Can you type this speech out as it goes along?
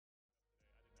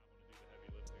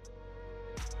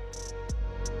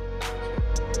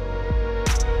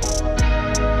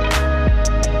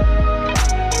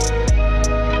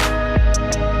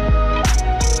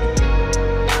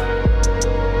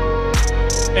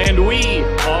And we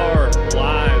are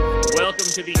live. Welcome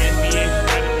to the NBA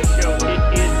Strategy Show.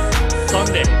 It is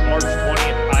Sunday, March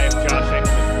 20th. I am Josh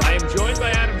England. I am joined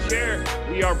by Adam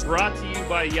Scher. We are brought to you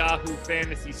by Yahoo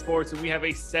Fantasy Sports, and we have a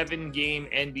 7-game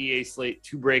NBA slate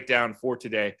to break down for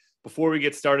today. Before we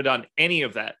get started on any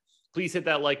of that, please hit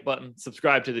that like button,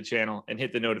 subscribe to the channel, and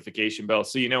hit the notification bell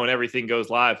so you know when everything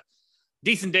goes live.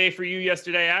 Decent day for you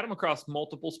yesterday, Adam, across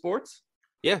multiple sports.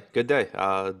 Yeah, good day.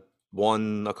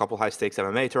 Won a couple high-stakes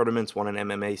MMA tournaments, won an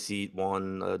MMA seat,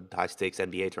 won a high-stakes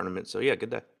NBA tournament. So, yeah,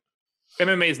 good day.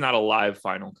 MMA is not a live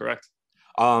final, correct?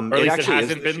 Or at least it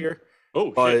hasn't been. Year,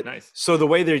 oh, shit, nice. So the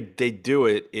way they do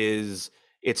it is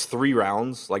it's 3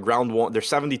 rounds. Like round 1, there's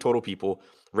 70 total people.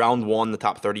 Round 1, the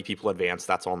top 30 people advance.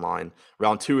 That's online.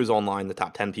 Round 2 is online. The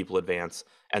top 10 people advance.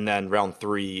 And then round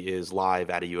 3 is live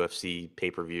at a UFC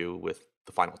pay-per-view with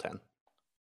the final 10.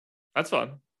 That's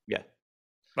fun. Yeah.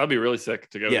 That'd be really sick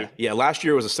to go to. Yeah. Last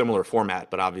year was a similar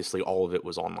format, but obviously all of it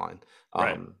was online.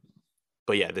 Right.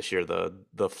 But yeah, this year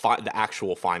the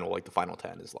actual final, like the final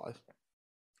 10, is live.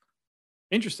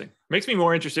 Interesting. Makes me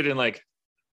more interested in like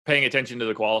paying attention to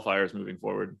the qualifiers moving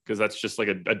forward, because that's just like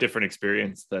a different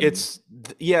experience. And it's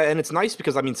nice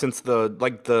because I mean, since the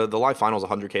live final is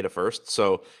 100K to first,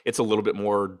 so it's a little bit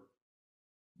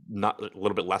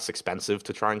less expensive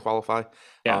to try and qualify.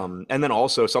 Yeah. And then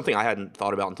also something I hadn't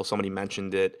thought about until somebody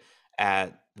mentioned it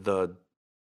at the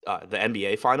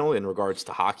NBA final in regards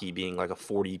to hockey being like a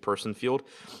 40-person field.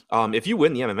 If you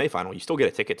win the MMA final, you still get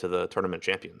a ticket to the tournament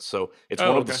champions. So it's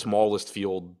one of the smallest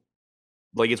field,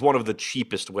 like it's one of the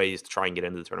cheapest ways to try and get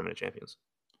into the tournament of champions.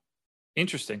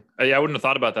 Interesting. Yeah, I wouldn't have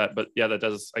thought about that, but yeah, that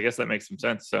does. I guess that makes some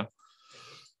sense. So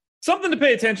something to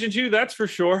pay attention to, that's for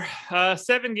sure.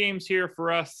 7 games here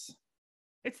for us.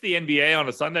 It's the NBA on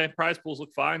a Sunday. Prize pools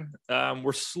look fine.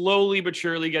 We're slowly but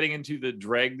surely getting into the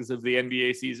dregs of the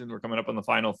NBA season. We're coming up on the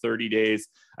final 30 days.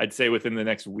 I'd say within the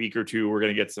next week or two, we're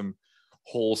going to get some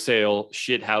wholesale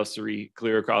shithousery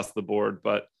clear across the board.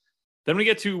 But then we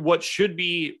get to what should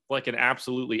be like an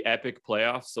absolutely epic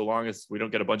playoff, so long as we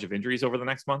don't get a bunch of injuries over the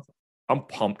next month. I'm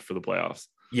pumped for the playoffs.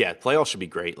 Yeah, playoffs should be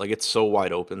great. Like, it's so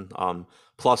wide open.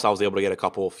 Plus, I was able to get a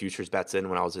couple of futures bets in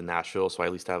when I was in Nashville, so I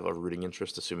at least have a rooting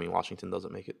interest, assuming Washington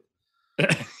doesn't make it.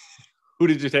 Who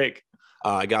did you take?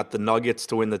 I got the Nuggets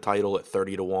to win the title at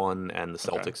 30-1 and the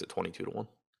Celtics at 22-1.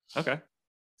 Okay.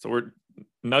 So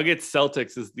Nuggets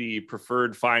Celtics is the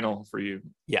preferred final for you.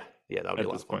 Yeah, that would be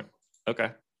at this point.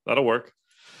 Okay, that'll work.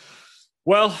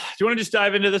 Well, do you want to just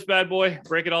dive into this bad boy,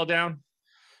 break it all down?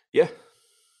 Yeah.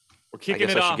 We're kicking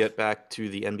it off. I should get back to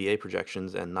the NBA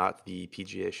projections and not the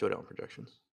PGA Showdown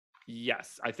projections.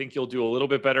 Yes, I think you'll do a little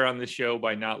bit better on this show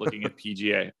by not looking at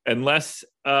PGA. Unless,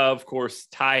 of course,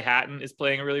 Ty Hatton is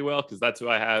playing really well, because that's who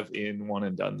I have in one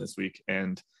and done this week.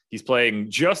 And he's playing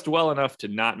just well enough to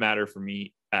not matter for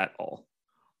me at all.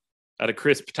 At a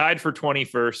crisp, tied for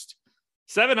 21st,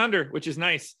 7 under, which is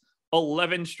nice.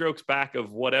 11 strokes back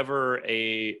of whatever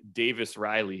a Davis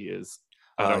Riley is.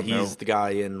 He's the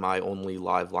guy in my only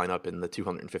live lineup in the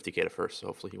 250K to first, so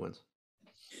hopefully he wins.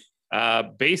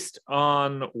 Based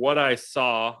on what I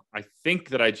saw, I think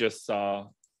that I just saw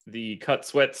the Cut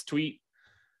Sweats tweet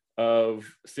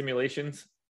of simulations,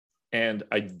 and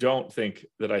I don't think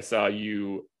that I saw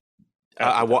you.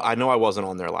 I know I wasn't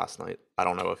on there last night. I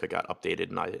don't know if it got updated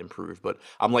and I improved, but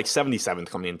I'm like 77th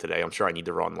coming in today. I'm sure I need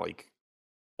to run like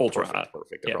ultra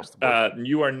perfect across the board.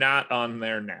 You are not on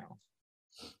there now.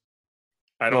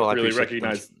 I don't really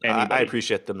recognize anybody. I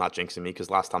appreciate them not jinxing me, because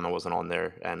last time I wasn't on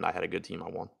there and I had a good team. I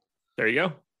won. There you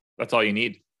go. That's all you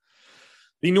need.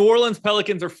 The New Orleans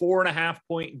Pelicans are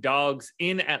 4.5-point dogs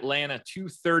in Atlanta,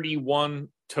 231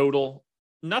 total.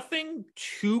 Nothing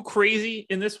too crazy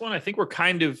in this one. I think we're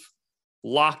kind of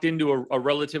locked into a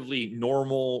relatively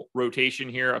normal rotation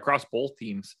here across both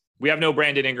teams. We have no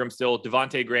Brandon Ingram still.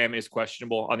 Devontae Graham is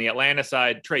questionable. On the Atlanta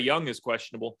side, Trae Young is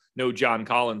questionable. No John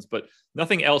Collins, but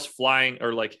nothing else flying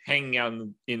or like hanging out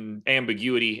in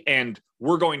ambiguity. And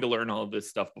we're going to learn all of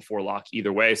this stuff before lock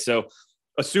either way. So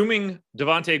assuming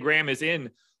Devontae Graham is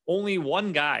in, only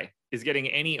one guy is getting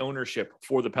any ownership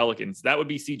for the Pelicans. That would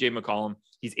be CJ McCollum.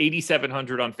 He's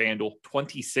 8,700 on FanDuel,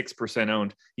 26%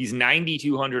 owned. He's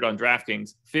 9,200 on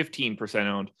DraftKings, 15%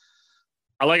 owned.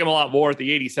 I like him a lot more at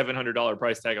the $8,700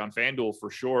 price tag on FanDuel for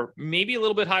sure. Maybe a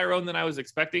little bit higher owned than I was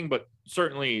expecting, but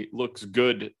certainly looks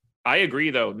good. I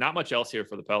agree, though. Not much else here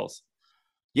for the Pels.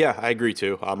 Yeah, I agree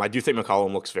too. I do think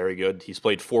McCollum looks very good. He's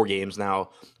played 4 games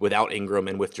now without Ingram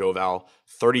and with Joval.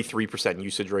 33%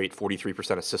 usage rate,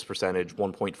 43% assist percentage,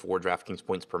 1.4 DraftKings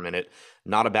points per minute.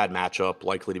 Not a bad matchup,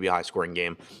 likely to be a high-scoring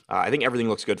game. I think everything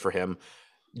looks good for him.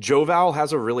 Joval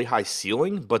has a really high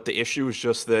ceiling, but the issue is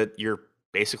just that you're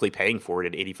basically paying for it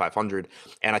at 8,500.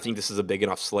 And I think this is a big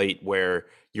enough slate where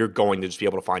you're going to just be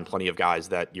able to find plenty of guys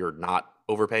that you're not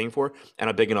overpaying for, and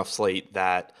a big enough slate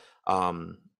that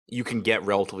you can get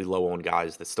relatively low owned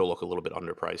guys that still look a little bit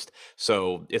underpriced.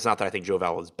 So it's not that I think Joe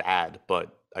Val is bad,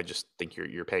 but I just think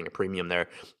you're paying a premium there.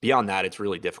 Beyond that, it's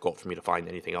really difficult for me to find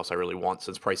anything else I really want,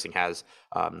 since pricing has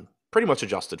pretty much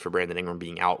adjusted for Brandon Ingram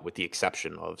being out, with the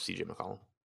exception of CJ McCollum.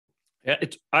 Yeah,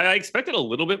 I expected a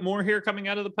little bit more here coming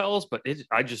out of the Pels, but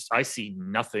I see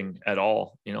nothing at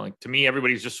all. Like, to me,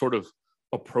 everybody's just sort of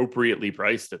appropriately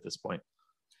priced at this point.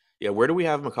 Yeah, where do we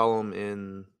have McCollum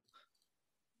in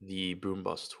the boom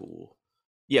bust tool?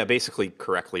 Yeah, basically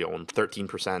correctly owned.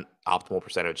 13% optimal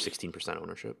percentage, 16%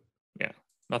 ownership. Yeah,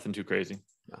 nothing too crazy.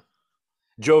 Yeah.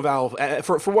 Joe Val,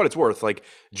 for what it's worth, like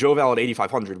Joe Val at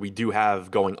 8,500, we do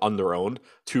have going under owned,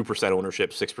 2%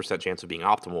 ownership, 6% chance of being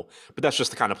optimal. But that's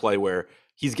just the kind of play where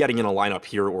he's getting in a lineup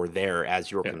here or there as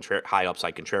your high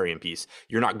upside contrarian piece.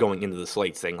 You're not going into the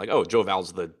slate saying like, oh, Joe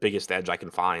Val's the biggest edge I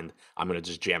can find, I'm going to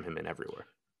just jam him in everywhere.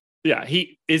 Yeah,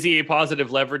 is he a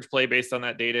positive leverage play based on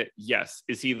that data? Yes.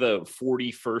 Is he the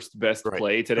 41st best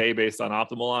play today based on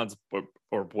optimal odds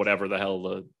or whatever the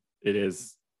hell it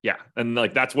is? Yeah, and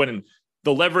like that's when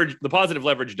the positive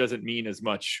leverage doesn't mean as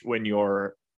much when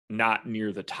you're not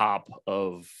near the top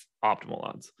of optimal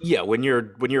odds. Yeah, when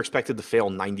you're expected to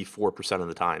fail 94% of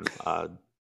the time,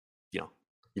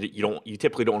 you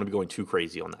typically don't want to be going too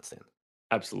crazy on that stand.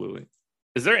 Absolutely.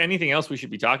 Is there anything else we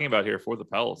should be talking about here for the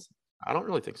Pels? I don't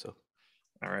really think so.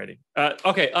 All righty.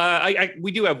 Okay.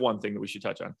 We do have one thing that we should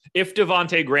touch on. If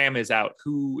Devontae Graham is out,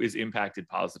 who is impacted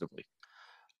positively?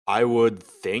 I would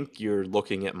think you're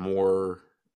looking at more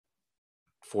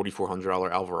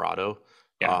 $4,400 Alvarado.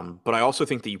 Yeah. But I also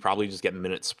think that you probably just get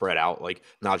minutes spread out. Like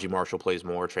Najee Marshall plays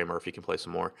more, Trey Murphy can play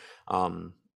some more.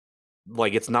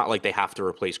 Like it's not like they have to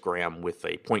replace Graham with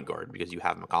a point guard because you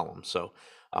have McCollum. So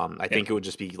I think it would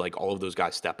just be like all of those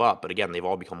guys step up. But again, they've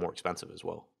all become more expensive as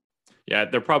well. Yeah,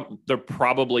 they're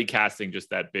probably casting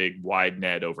just that big wide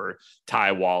net over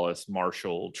Ty Wallace,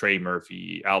 Marshall, Trey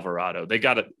Murphy, Alvarado. They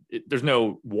got it. There's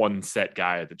no one set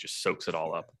guy that just soaks it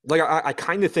all up. Like I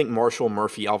kind of think Marshall,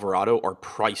 Murphy, Alvarado are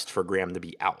priced for Graham to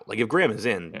be out. Like if Graham is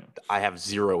in, I have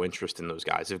zero interest in those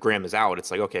guys. If Graham is out,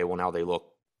 it's like, okay, well now they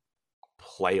look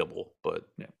playable, but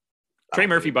Trey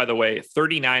Murphy, by the way,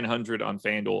 $3,900 on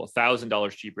FanDuel,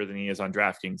 $1,000 cheaper than he is on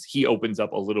DraftKings. He opens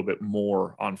up a little bit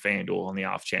more on FanDuel on the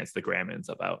off chance that Graham ends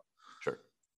up out. Sure.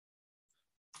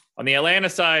 On the Atlanta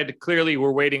side, clearly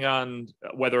we're waiting on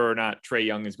whether or not Trae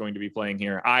Young is going to be playing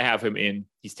here. I have him in.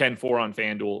 He's 10-4 on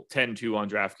FanDuel, 10-2 on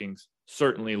DraftKings.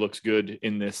 Certainly looks good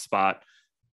in this spot,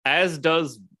 as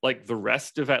does like the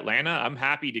rest of Atlanta. I'm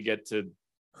happy to get to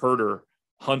Herter,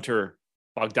 Hunter,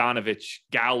 Bogdanovich,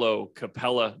 Gallo,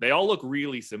 Capella. They all look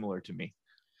really similar to me.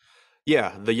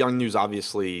 Yeah, the Young news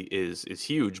obviously is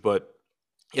huge, but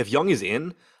if Young is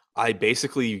in, I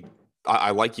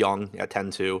like Young at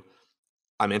 10-2.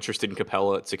 I'm interested in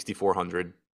Capella at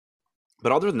 6,400.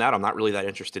 But other than that, I'm not really that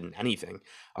interested in anything.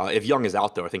 If Young is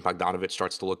out, though, I think Bogdanovich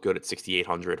starts to look good at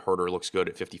 6,800. Herter looks good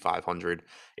at 5,500.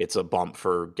 It's a bump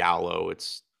for Gallo.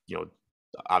 It's,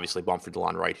 obviously bump for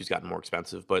DeLon Wright, who's gotten more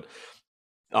expensive. But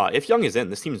if Young is in,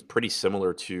 this team is pretty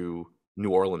similar to New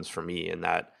Orleans for me in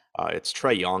that it's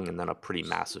Trae Young and then a pretty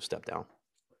massive step down.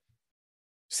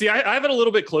 See, I have it a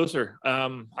little bit closer.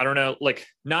 I don't know,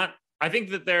 I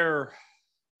think that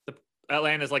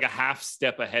Atlanta's like a half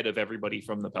step ahead of everybody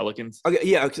from the Pelicans. Okay,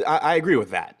 yeah, I agree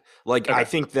with that. I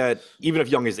think that even if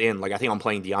Young is in, I think I'm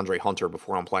playing DeAndre Hunter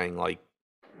before I'm playing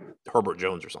Herbert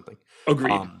Jones or something.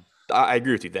 Agreed. I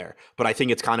agree with you there, but I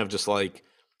think it's kind of just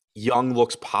Young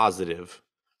looks positive.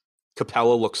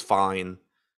 Capella looks fine.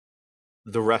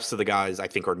 The rest of the guys I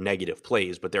think are negative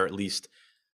plays, but they're at least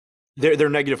they're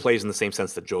negative plays in the same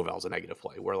sense that Joe Val's a negative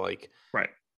play, where right.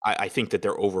 I think that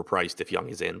they're overpriced if Young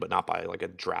is in, but not by a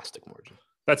drastic margin.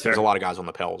 That's fair. There's a lot of guys on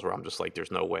the Pels where I'm just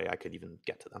there's no way I could even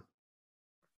get to them.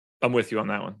 I'm with you on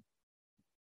that one.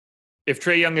 If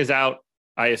Trae Young is out,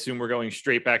 I assume we're going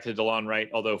straight back to DeLon Wright,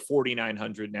 although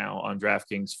 $4,900 now on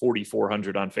DraftKings,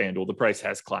 $4,400 on FanDuel. The price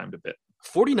has climbed a bit.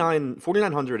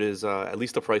 $4,900 is at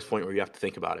least a price point where you have to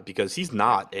think about it, because he's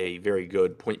not a very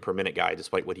good point per minute guy,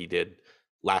 despite what he did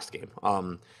last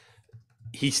game.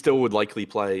 He still would likely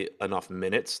play enough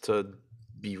minutes to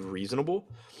be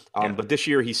reasonable. But this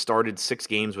year he started 6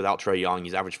 games without Trae Young.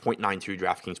 He's averaged 0.92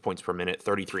 DraftKings points per minute,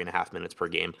 33.5 minutes per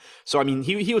game. So, I mean,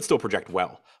 he would still project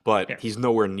well, but he's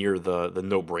nowhere near the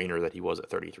no-brainer that he was at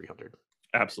 3,300.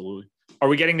 Absolutely. Are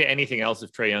we getting to anything else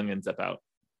if Trae Young ends up out?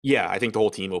 Yeah, I think the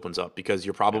whole team opens up, because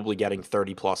you're probably getting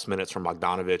 30-plus minutes from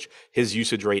Bogdanovich. His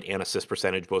usage rate and assist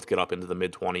percentage both get up into the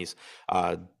mid-20s.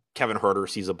 Kevin Huerter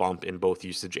sees a bump in both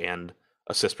usage and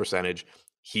assist percentage,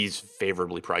 he's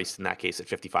favorably priced in that case at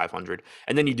 5,500.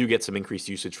 And then you do get some increased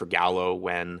usage for Gallo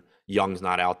when Young's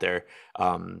not out there.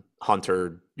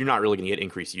 Hunter, you're not really going to get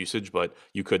increased usage, but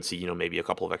you could see, maybe a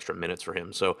couple of extra minutes for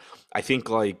him. So I think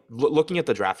like looking at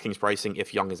the DraftKings pricing,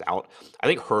 if Young is out, I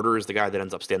think Herter is the guy that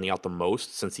ends up standing out the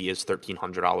most since he is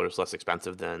 $1,300 less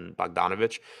expensive than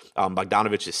Bogdanovich.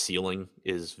 Bogdanovich's ceiling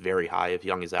is very high if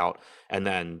Young is out. And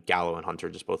then Gallo and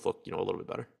Hunter just both look, a little bit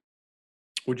better.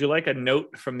 Would you like a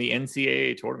note from the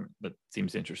NCAA tournament? That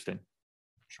seems interesting.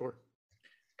 Sure.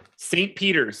 St.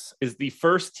 Peter's is the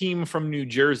first team from New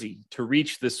Jersey to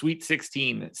reach the Sweet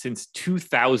 16 since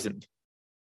 2000.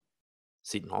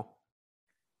 Seton Hall.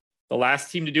 The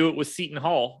last team to do it was Seton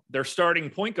Hall. Their starting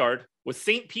point guard was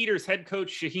St. Peter's head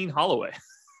coach Shaheen Holloway.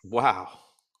 Wow.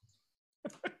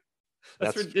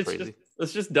 That's crazy.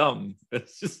 It's just dumb.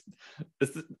 It's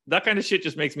that kind of shit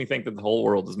just makes me think that the whole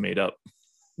world is made up.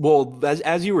 Well,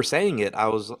 as you were saying it, I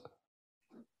was...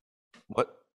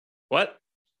 What?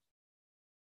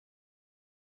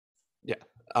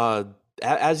 Yeah.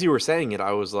 As you were saying it,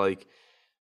 I was like,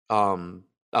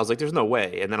 there's no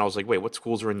way. And then I was like, wait, what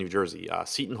schools are in New Jersey?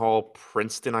 Seton Hall,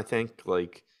 Princeton, I think.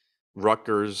 Like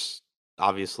Rutgers.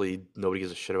 Obviously, nobody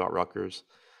gives a shit about Rutgers.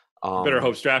 Better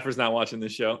hope Stratford's not watching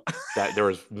this show. That there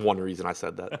was one reason I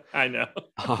said that. I know.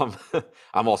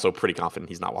 I'm also pretty confident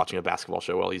he's not watching a basketball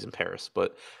show while he's in Paris.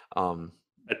 But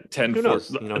at 10, who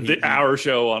knows? Our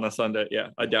show on a Sunday. Yeah,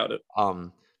 I doubt it.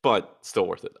 But still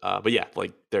worth it. But yeah,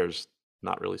 like there's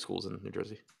not really schools in New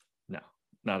Jersey. No,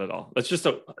 not at all. That's just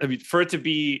for it to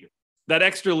be that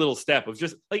extra little step of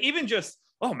just like even just.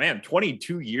 Oh man,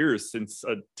 22 years since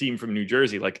a team from New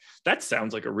Jersey. Like that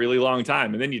sounds like a really long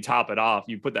time. And then you top it off,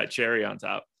 you put that cherry on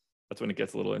top. That's when it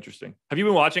gets a little interesting. Have you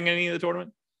been watching any of the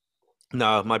tournament?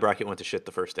 No, my bracket went to shit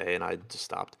the first day and I just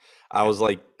stopped. I was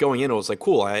like going in, I was like,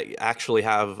 cool, I actually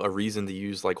have a reason to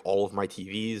use like all of my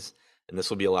TVs and this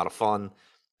will be a lot of fun.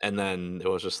 And then it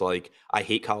was just like, I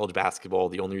hate college basketball.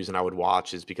 The only reason I would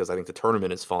watch is because I think the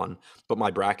tournament is fun, but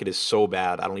my bracket is so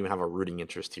bad. I don't even have a rooting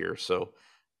interest here. So,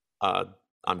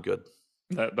 I'm good.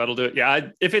 That'll do it. Yeah.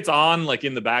 If it's on like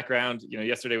in the background,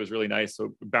 yesterday was really nice.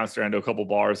 So bounced around to a couple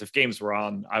bars. If games were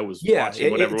on, I was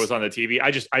watching whatever was on the TV.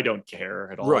 I don't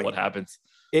care at all what happens.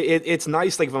 It's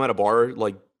nice. Like if I'm at a bar,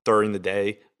 like during the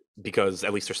day, because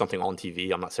at least there's something on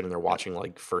TV. I'm not sitting there watching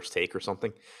like First Take or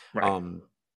something. Right.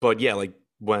 But yeah, like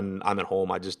when I'm at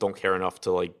home, I just don't care enough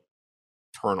to like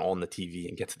turn on the TV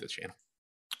and get to the channel.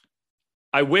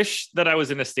 I wish that I was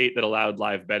in a state that allowed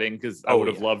live betting because I would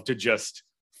have loved to just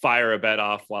fire a bet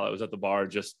off while I was at the bar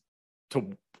just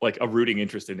to like a rooting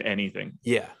interest in anything.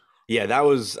 Yeah. That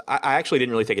was, I actually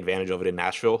didn't really take advantage of it in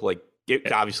Nashville. Like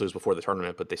it obviously was before the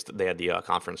tournament, but they had the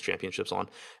conference championships on.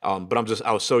 But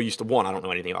I was so used to one, I don't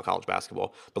know anything about college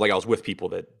basketball, but like I was with people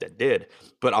that did,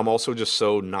 but I'm also just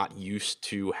so not used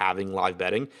to having live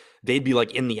betting. They'd be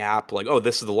like in the app, like, oh,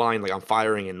 this is the line, like I'm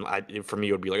firing. And for me,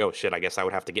 it would be like, oh shit, I guess I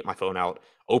would have to get my phone out,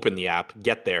 open the app,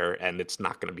 get there, and it's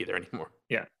not going to be there anymore.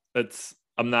 Yeah.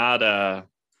 I'm not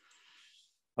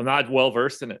well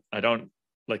versed in it. I don't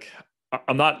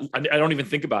even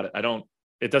think about it.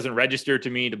 It doesn't register to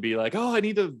me to be like, oh, I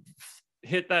need to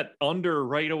hit that under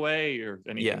right away or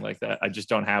anything like that. I just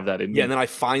don't have that in me. Yeah. And then I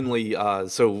finally, a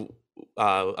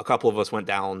couple of us went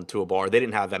down to a bar. They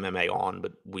didn't have MMA on,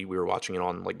 but we were watching it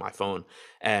on like my phone.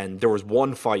 And there was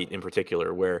one fight in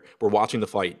particular where we're watching the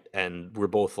fight and we're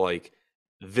both like,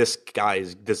 this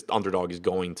underdog is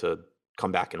going to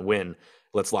come back and win.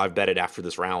 Let's live bet it after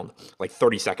this round. Like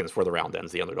 30 seconds before the round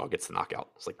ends, the underdog gets the knockout.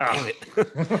 It's like, damn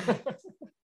it.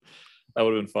 That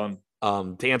would have been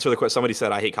fun. To answer the question, somebody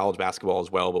said, I hate college basketball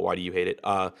as well, but why do you hate it?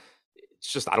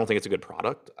 It's just, I don't think it's a good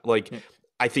product. Like,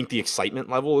 I think the excitement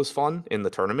level is fun in the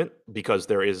tournament because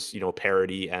there is,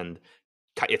 parity and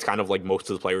it's kind of like most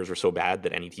of the players are so bad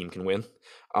that any team can win.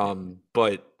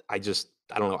 But I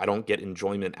don't know. I don't get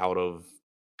enjoyment out of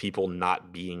people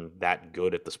not being that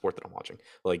good at the sport that I'm watching.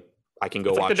 Like I can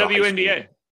go watch the WNBA.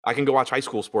 I can go watch high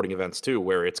school sporting events too,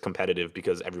 where it's competitive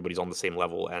because everybody's on the same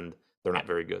level and they're not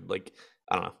very good. Like,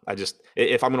 I don't know.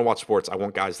 If I'm going to watch sports, I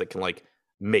want guys that can like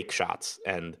make shots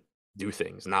and do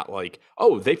things, not like,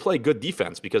 oh, they play good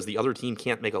defense because the other team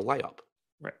can't make a layup.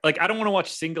 Right. Like I don't want to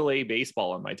watch single A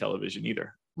baseball on my television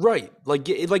either. Right. Like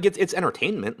it's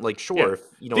entertainment. Like, sure.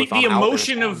 Yeah. If the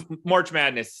emotion of March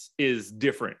Madness is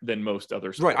different than most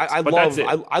other sports. Right.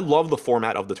 I love the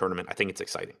format of the tournament. I think it's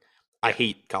exciting. I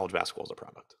hate college basketball as a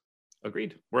product.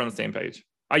 Agreed. We're on the same page.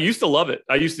 I used to love it.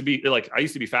 I used to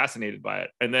be fascinated by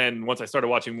it. And then once I started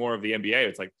watching more of the NBA,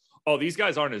 it's like, oh, these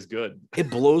guys aren't as good.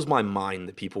 It blows my mind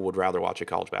that people would rather watch a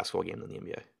college basketball game than the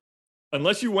NBA.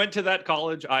 Unless you went to that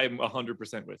college, I'm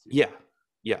 100% with you.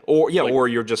 Yeah. Or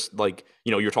you're just like,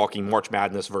 you're talking March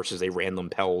Madness versus a random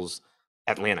Pels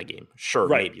Atlanta game. Sure,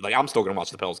 Right. maybe. Like, I'm still going to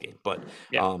watch the Pels game, but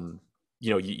Yeah.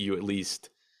 you at least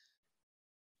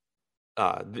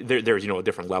there's a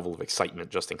different level of excitement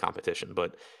just in competition.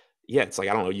 But yeah, it's like,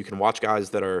 I don't know, you can watch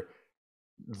guys that are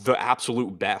the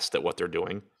absolute best at what they're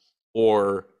doing,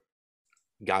 or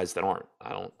guys that aren't. I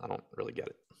don't really get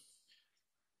it.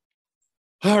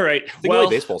 All right. Single A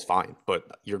baseball's fine, but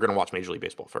you're going to watch Major League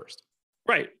Baseball first.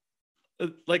 Right.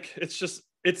 Like,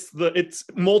 it's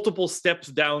multiple steps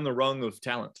down the rung of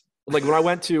talent. Like, when I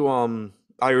went to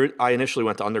I initially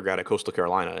went to undergrad at Coastal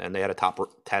Carolina, and they had a top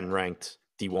 10 ranked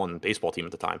D1 baseball team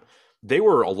at the time. They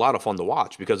were a lot of fun to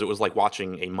watch because it was like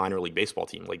watching a minor league baseball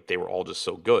team. Like, they were all just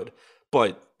so good.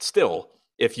 But still,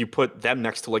 if you put them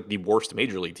next to like the worst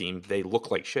major league team, they look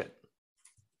like shit.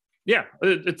 Yeah,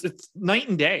 it's night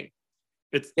and day.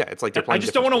 It's like they're playing. I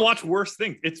just don't want to watch worse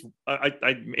things.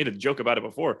 I made a joke about it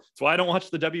before. That's why I don't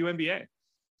watch the WNBA.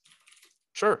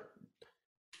 Sure.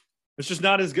 It's just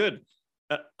not as good.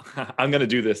 I'm going to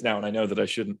do this now, and I know that I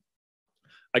shouldn't.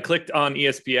 I clicked on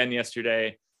ESPN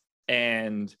yesterday,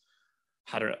 and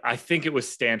I don't know. I think it was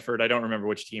Stanford. I don't remember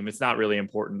which team. It's not really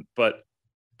important, but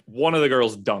one of the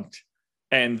girls dunked,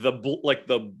 and the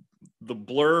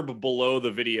blurb below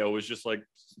the video was just like,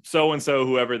 so and so,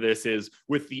 whoever this is,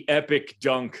 with the epic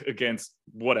dunk against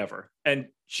whatever. And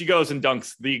she goes and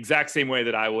dunks the exact same way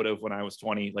that I would have when I was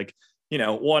 20. Like,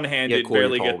 one-handed,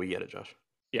 we get it, Josh.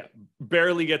 Yeah,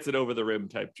 barely gets it over the rim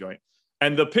type joint.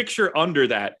 And the picture under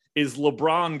that is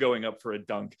LeBron going up for a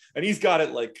dunk. And he's got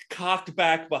it like cocked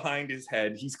back behind his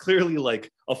head. He's clearly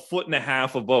like a foot and a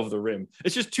half above the rim.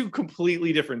 It's just two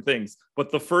completely different things.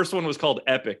 But the first one was called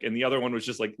epic, and the other one was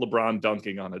just like LeBron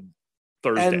dunking on a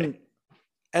Thursday.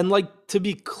 And like, to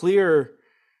be clear,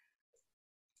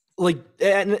 like,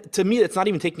 and to me, it's not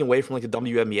even taking away from like the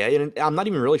WNBA, and I'm not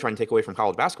even really trying to take away from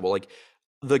college basketball. Like,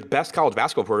 the best college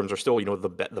basketball programs are still,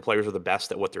 the players are the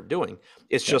best at what they're doing.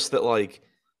 It's just that, like,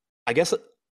 I guess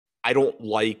I'm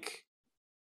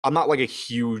not like a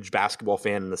huge basketball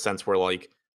fan in the sense where like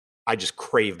I just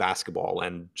crave basketball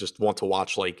and just want to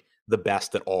watch like the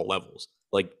best at all levels.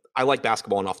 Like, I like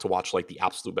basketball enough to watch like the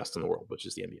absolute best in the world, which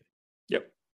is the NBA.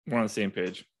 Yep. We're on the same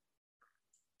page.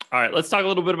 All right, let's talk a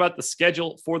little bit about the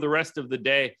schedule for the rest of the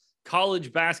day.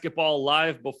 College basketball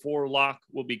live before lock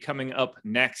will be coming up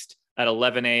next at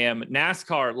 11 a.m.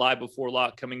 NASCAR live before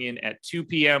lock coming in at 2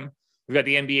 p.m. We've got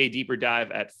the NBA Deeper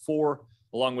Dive at 4,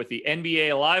 along with the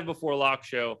NBA live before lock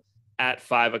show at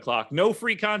 5 o'clock. No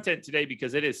free content today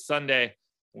because it is Sunday.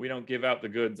 We don't give out the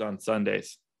goods on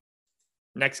Sundays.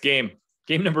 Next game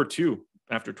number 2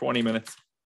 after 20 minutes.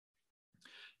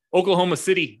 Oklahoma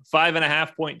City,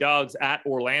 5.5-point dogs at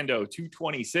Orlando,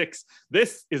 226.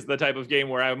 This is the type of game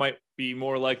where I might be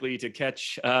more likely to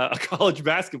catch a college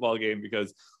basketball game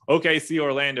because OKC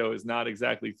Orlando is not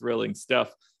exactly thrilling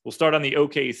stuff. We'll start on the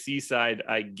OKC side,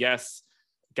 I guess.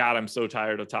 God, I'm so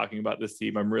tired of talking about this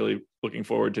team. I'm really looking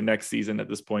forward to next season at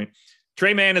this point.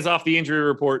 Trey Mann is off the injury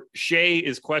report. Shea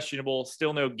is questionable.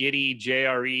 Still no Giddey,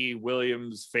 JRE,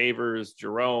 Williams, Favors,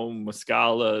 Jerome,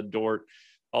 Muscala, Dort.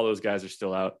 All those guys are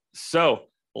still out. So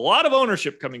a lot of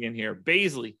ownership coming in here.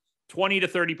 Baisley, 20 to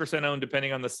 30% owned,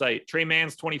 depending on the site. Trey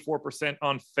Mann's 24%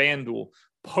 on FanDuel.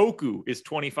 Poku is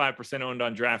 25% owned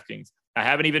on DraftKings. I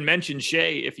haven't even mentioned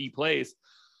Shea if he plays.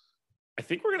 I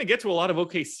think we're going to get to a lot of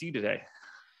OKC today.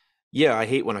 Yeah, I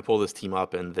hate when I pull this team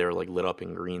up and they're like lit up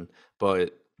in green,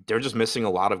 but they're just missing a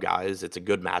lot of guys. It's a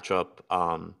good matchup.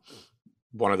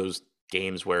 One of those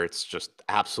games where it's just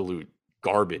absolute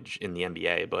garbage in the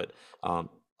NBA, but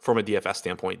from a DFS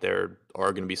standpoint, there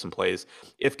are going to be some plays.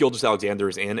 If Gilgeous-Alexander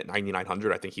is in at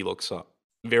 9,900, I think he looks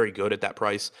very good at that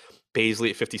price. Baisley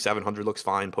at 5,700 looks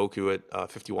fine. Poku at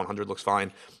 5,100 looks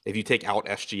fine. If you take out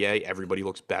SGA, everybody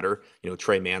looks better.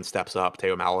 Trey Mann steps up.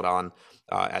 Teo Maledon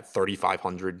at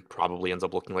 3,500 probably ends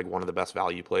up looking like one of the best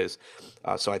value plays.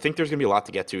 So I think there's going to be a lot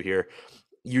to get to here.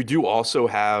 You do also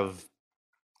have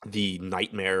the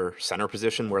nightmare center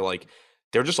position where like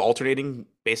they're just alternating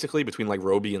basically between like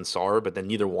Roby and Sarr, but then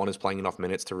neither one is playing enough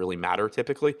minutes to really matter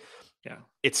typically. Yeah.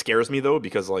 It scares me though,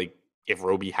 because like if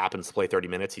Roby happens to play 30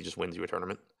 minutes, he just wins you a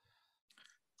tournament.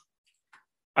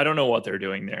 I don't know what they're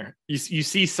doing there. You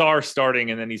see Sarr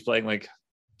starting and then he's playing like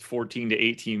 14 to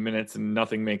 18 minutes and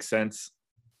nothing makes sense.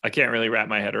 I can't really wrap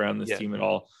my head around this team at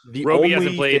all. Roby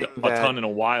hasn't played a ton in a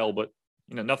while, but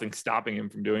nothing's stopping him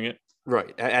from doing it.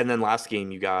 Right. And then last game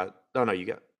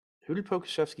who did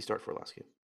Pokusevski start for last game?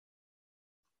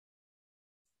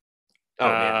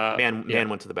 Oh, Man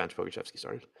went to the bench. Pokusevski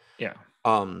started. Yeah.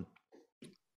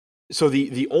 So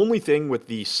the only thing with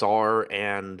the Sar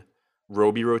and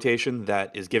Roby rotation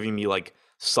that is giving me like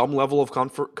some level of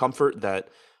comfort that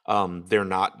they're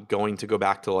not going to go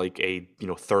back to like a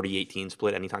 30-18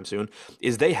 split anytime soon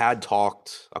is they had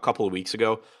talked a couple of weeks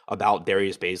ago about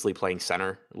Darius Baisley playing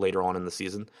center later on in the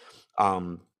season.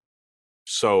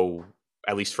 So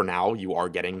at least for now, you are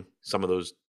getting some of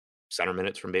those center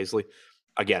minutes from Baisley.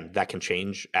 Again, that can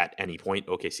change at any point.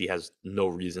 OKC has no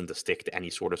reason to stick to any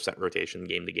sort of set rotation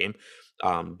game to game.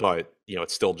 But,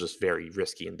 it's still just very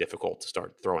risky and difficult to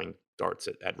start throwing darts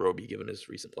at Roby given his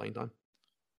recent playing time.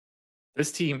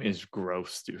 This team is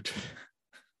gross, dude.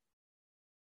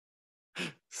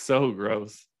 So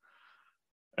gross.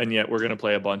 And yet we're going to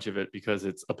play a bunch of it because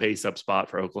it's a pace up spot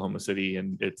for Oklahoma City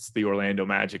and it's the Orlando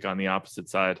Magic on the opposite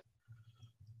side.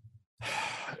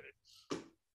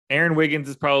 Aaron Wiggins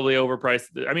is probably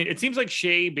overpriced. I mean, it seems like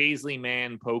Shea, Baisley,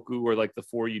 Mann, Poku are like the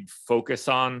four you'd focus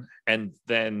on. And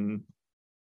then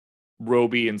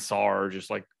Roby and Sar are just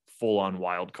like full on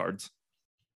wild cards.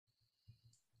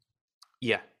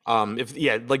 Yeah.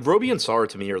 Like Roby and Sar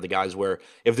to me are the guys where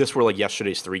if this were like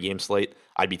yesterday's 3-game slate,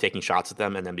 I'd be taking shots at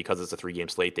them. And then because it's a 3-game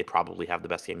slate, they probably have the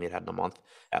best game they'd had in a month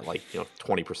at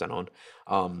 20%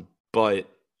 owned. But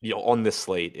on this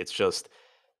slate, it's just,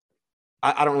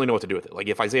 I don't really know what to do with it. Like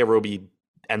if Isaiah Roby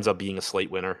ends up being a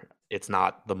slate winner, it's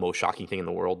not the most shocking thing in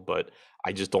the world, but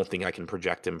I just don't think I can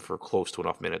project him for close to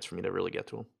enough minutes for me to really get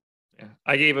to him. Yeah.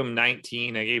 I gave him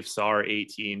 19. I gave Sar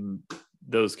 18.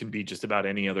 Those can be just about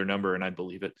any other number, and I'd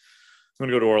believe it. I'm going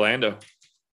to go to Orlando.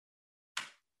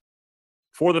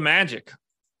 For the Magic,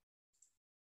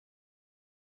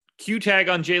 Q tag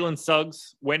on Jalen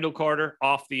Suggs, Wendell Carter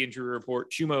off the injury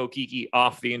report, Chuma Okeke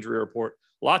off the injury report.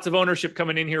 Lots of ownership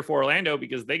coming in here for Orlando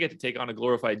because they get to take on a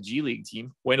glorified G League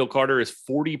team. Wendell Carter is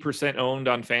 40% owned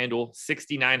on FanDuel,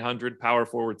 6,900 power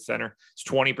forward center. It's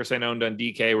 20% owned on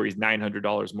DK, where he's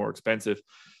 $900 more expensive.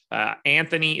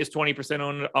 Anthony is 20%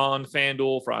 owned on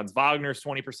FanDuel. Franz Wagner is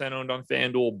 20% owned on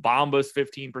FanDuel. Bamba's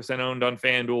 15% owned on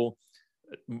FanDuel.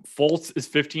 Fultz is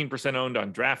 15% owned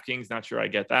on DraftKings. Not sure I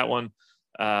get that one.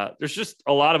 There's just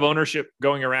a lot of ownership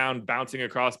going around, bouncing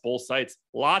across both sites.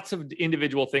 Lots of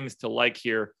individual things to like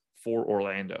here for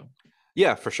Orlando.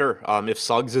 Yeah, for sure. If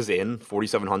Suggs is in,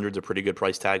 4,700 is a pretty good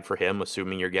price tag for him,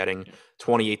 assuming you're getting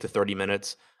 28 to 30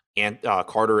 minutes. And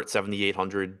Carter at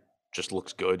 7,800 just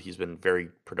looks good. He's been very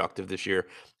productive this year.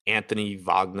 Anthony,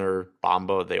 Wagner,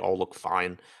 Bamba, they all look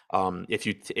fine. If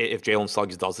Jalen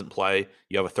Suggs doesn't play,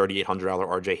 you have a $3,800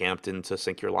 RJ Hampton to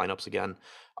sync your lineups again.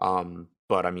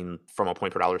 But I mean, from a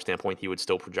point per dollar standpoint, he would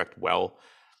still project well.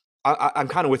 I'm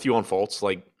kind of with you on Fultz.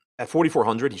 Like at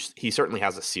 4,400, he certainly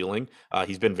has a ceiling.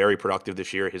 He's been very productive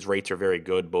this year. His rates are very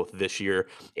good both this year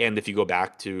and if you go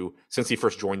back to since he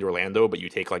first joined Orlando, but you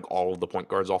take like all of the point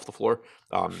guards off the floor,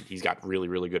 he's got really,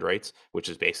 really good rates, which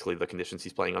is basically the conditions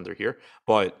he's playing under here.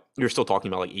 But you're still talking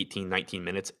about like 18, 19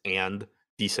 minutes and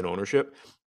decent ownership.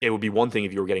 It would be one thing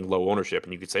if you were getting low ownership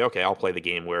and you could say, okay, I'll play the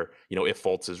game where, if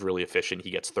Fultz is really efficient,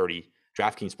 he gets 30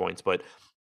 DraftKings points. But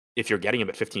if you're getting him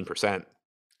at 15%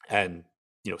 and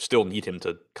still need him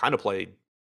to kind of play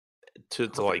to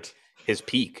like his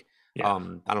peak. Yeah. I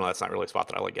don't know. That's not really a spot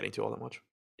that I like getting to all that much.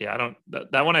 Yeah,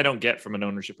 that one I don't get from an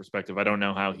ownership perspective. I don't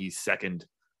know how he's second.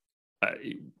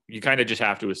 You kind of just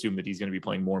have to assume that he's going to be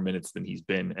playing more minutes than he's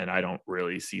been, and I don't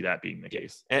really see that being the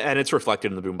case. And it's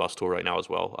reflected in the boom bust tool right now as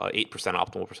well. 8%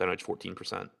 optimal percentage,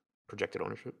 14% projected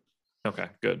ownership. Okay,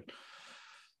 good.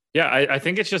 Yeah, I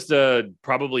think it's just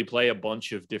probably play a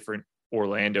bunch of different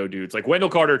Orlando dudes. Like Wendell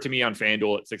Carter to me on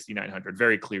FanDuel at 6,900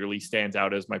 very clearly stands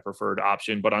out as my preferred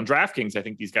option. But on DraftKings, I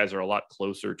think these guys are a lot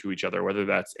closer to each other, whether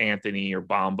that's Anthony or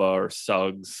Bamba or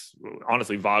Suggs,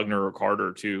 honestly, Wagner or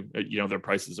Carter too. Their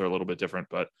prices are a little bit different,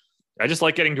 but I just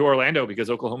like getting to Orlando because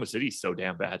Oklahoma City is so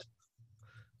damn bad.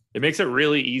 It makes it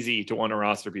really easy to want to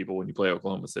roster people when you play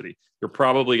Oklahoma City. You're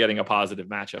probably getting a positive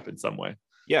matchup in some way.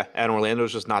 Yeah, and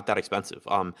Orlando's just not that expensive.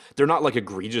 They're not like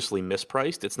egregiously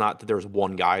mispriced. It's not that there's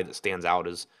one guy that stands out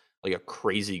as like a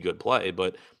crazy good play,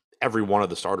 but every one of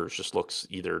the starters just looks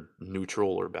either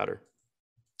neutral or better.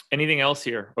 Anything else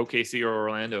here, OKC or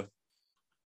Orlando?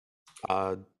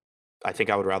 I think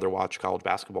I would rather watch college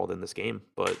basketball than this game,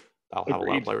 but I'll have a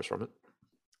lot of players from it.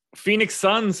 Phoenix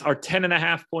Suns are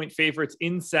 10.5 point favorites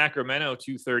in Sacramento,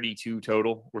 232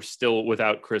 total. We're still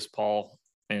without Chris Paul.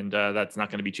 And that's not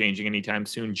going to be changing anytime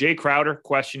soon. Jay Crowder,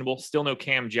 questionable. Still no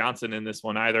Cam Johnson in this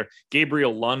one either.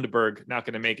 Gabriel Lundberg, not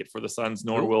going to make it for the Suns,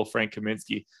 nor will Frank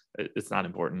Kaminsky. It's not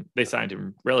important. They signed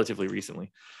him relatively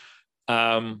recently.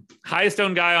 Highest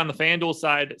owned guy on the FanDuel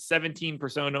side,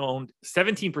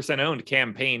 17% owned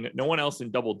campaign. No one else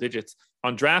in double digits.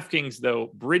 On DraftKings,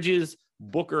 though, Bridges,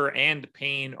 Booker and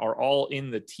Payne are all in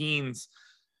the teens.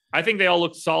 I think they all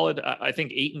look solid. I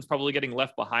think Ayton's probably getting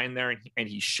left behind there, and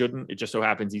he shouldn't. It just so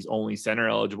happens he's only center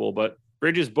eligible. But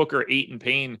Bridges, Booker, Ayton,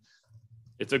 Payne,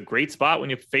 it's a great spot when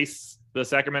you face the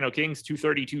Sacramento Kings.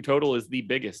 232 total is the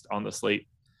biggest on the slate.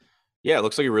 Yeah, it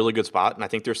looks like a really good spot, and I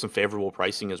think there's some favorable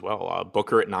pricing as well.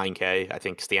 Booker at 9K, I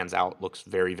think stands out, looks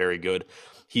very, very good.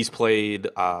 He's played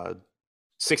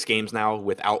 6 games now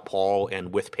without Paul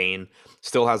and with Payne.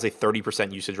 Still has a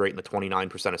 30% usage rate and a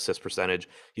 29% assist percentage.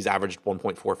 He's averaged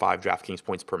 1.45 DraftKings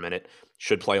points per minute.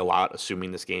 Should play a lot,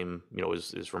 assuming this game,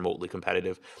 is remotely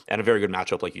competitive, and a very good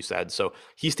matchup, like you said. So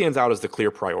he stands out as the clear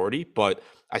priority, but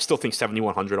I still think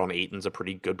 7,100 on Ayton's a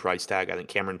pretty good price tag. I think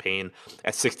Cameron Payne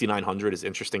at 6,900 is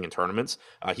interesting in tournaments.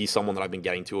 He's someone that I've been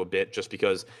getting to a bit just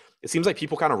because it seems like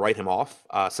people kind of write him off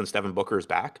since Devin Booker is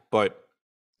back, but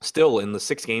still, in the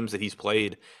 6 games that he's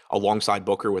played alongside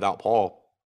Booker without Paul,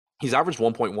 he's averaged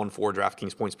 1.14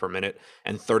 DraftKings points per minute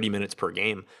and 30 minutes per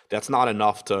game. That's not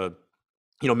enough to,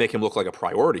 make him look like a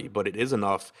priority, but it is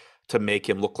enough to make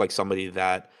him look like somebody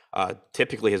that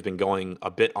typically has been going a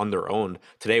bit under-owned.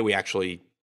 Today, we actually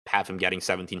have him getting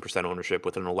 17% ownership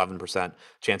with an 11%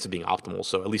 chance of being optimal.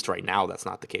 So at least right now, that's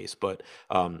not the case. But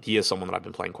he is someone that I've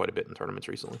been playing quite a bit in tournaments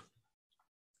recently.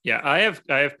 Yeah, I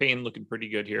have Payne looking pretty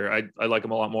good here. I like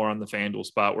him a lot more on the FanDuel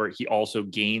spot where he also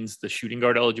gains the shooting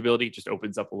guard eligibility, just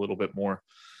opens up a little bit more.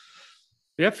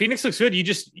 Yeah, Phoenix looks good.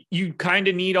 You kind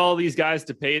of need all these guys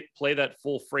to play that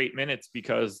full freight minutes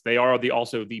because they are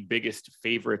also the biggest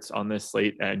favorites on this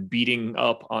slate, and beating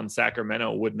up on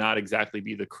Sacramento would not exactly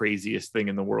be the craziest thing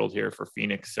in the world here for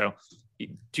Phoenix. So you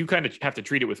do kind of have to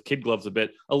treat it with kid gloves a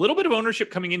bit. A little bit of ownership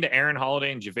coming into Aaron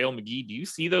Holiday and JaVale McGee. Do you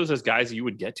see those as guys you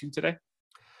would get to today?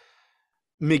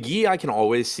 McGee, I can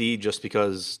always see just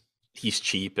because he's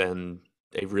cheap and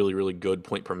a really, really good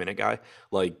point per minute guy.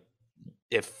 Like,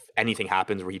 if anything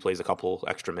happens where he plays a couple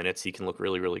extra minutes, he can look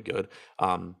really, really good.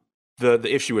 The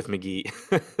issue with McGee,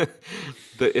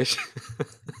 the issue,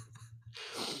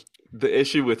 the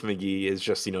issue with McGee is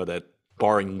just that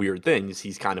barring weird things,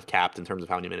 he's kind of capped in terms of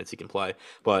how many minutes he can play.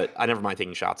 But I never mind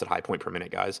taking shots at high point per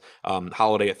minute guys.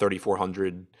 Holiday at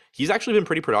 3,400, he's actually been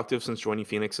pretty productive since joining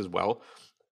Phoenix as well.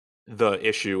 The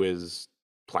issue is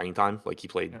playing time. Like, he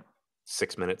played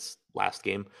 6 minutes last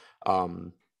game.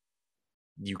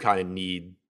 You kind of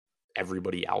need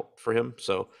everybody out for him.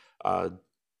 So,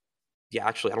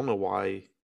 actually, I don't know why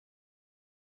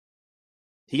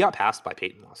he got passed by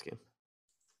Peyton last game.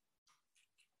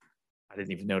 I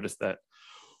didn't even notice that.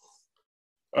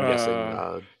 I'm guessing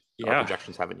our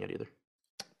projections haven't yet either.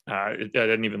 I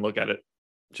didn't even look at it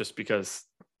just because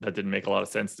that didn't make a lot of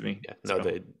sense to me.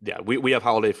 We have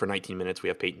Holiday for 19 minutes. We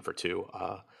have Peyton for 2.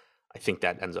 I think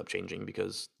that ends up changing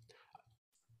because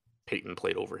Peyton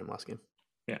played over him last game.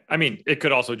 Yeah, I mean, it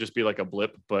could also just be like a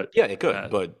blip, but yeah, it could.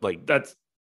 But like, that's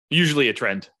usually a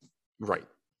trend, right?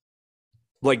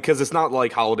 Like, because it's not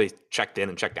like Holiday checked in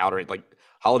and checked out, or like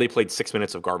Holiday played 6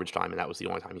 minutes of garbage time, and that was the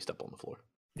only time he stepped on the floor.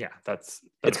 Yeah, it's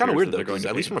kind of weird though, because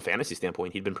at least from a fantasy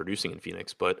standpoint, he'd been producing in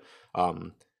Phoenix, but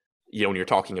when you're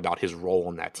talking about his role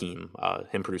on that team,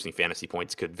 him producing fantasy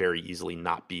points could very easily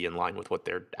not be in line with what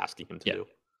they're asking him to do.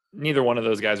 Neither one of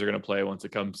those guys are going to play once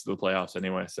it comes to the playoffs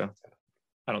anyway, so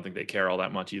I don't think they care all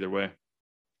that much either way.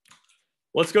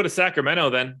 Let's go to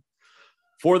Sacramento then.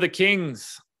 For the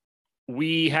Kings,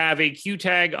 we have a Q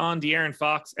tag on De'Aaron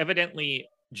Fox. Evidently,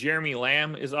 Jeremy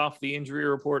Lamb is off the injury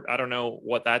report. I don't know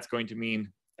what that's going to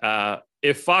mean.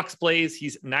 If Fox plays,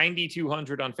 he's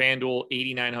 9,200 on FanDuel,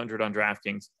 8,900 on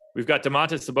DraftKings. We've got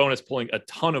Domantas Sabonis pulling a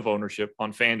ton of ownership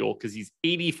on FanDuel because he's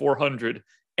 8,400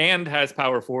 and has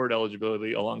power forward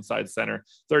eligibility alongside center,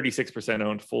 36%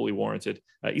 owned, fully warranted.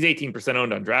 He's 18%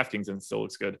 owned on DraftKings and still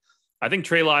looks good. I think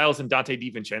Trey Lyles and Dante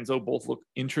DiVincenzo both look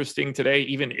interesting today,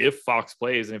 even if Fox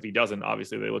plays. And if he doesn't,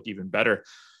 obviously they look even better.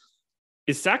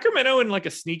 Is Sacramento in like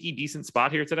a sneaky decent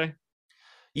spot here today?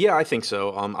 Yeah, I think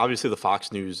so. Obviously, the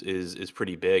Fox news is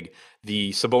pretty big.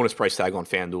 The Sabonis price tag on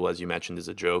FanDuel, as you mentioned, is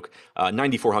a joke.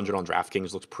 9,400 on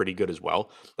DraftKings looks pretty good as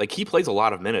well. Like, he plays a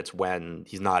lot of minutes when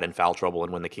he's not in foul trouble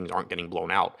and when the Kings aren't getting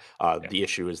blown out. The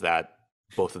issue is that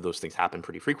both of those things happen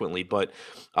pretty frequently. But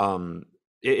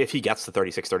if he gets to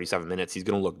 36, 37 minutes, he's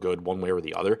going to look good one way or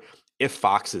the other. If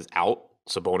Fox is out,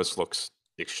 Sabonis looks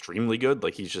extremely good.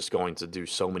 Like, he's just going to do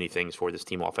so many things for this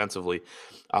team offensively.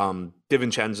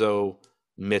 DiVincenzo,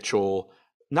 Mitchell,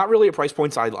 not really at price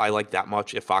points I like that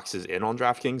much if Fox is in on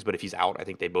DraftKings, but if he's out, I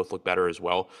think they both look better as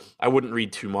well. I wouldn't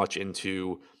read too much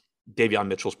into Davion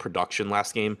Mitchell's production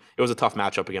last game. It was a tough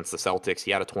matchup against the Celtics.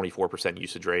 He had a 24%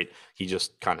 usage rate. He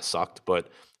just kind of sucked, but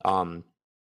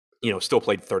still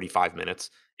played 35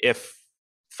 minutes. If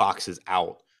Fox is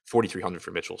out, 4,300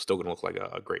 for Mitchell is still going to look like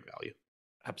a great value.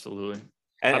 Absolutely.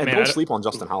 And Man, don't sleep on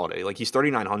Justin Holiday. Like, he's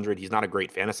 3,900. He's not a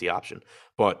great fantasy option,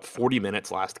 but 40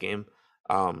 minutes last game.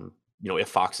 If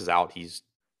Fox is out, he's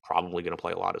probably going to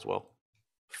play a lot as well.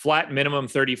 Flat minimum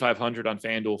 3,500 on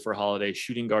FanDuel for Holiday,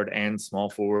 shooting guard and small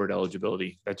forward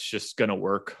eligibility. That's just going to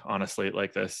work on a slate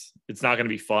like this. It's not going to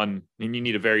be fun. I mean, you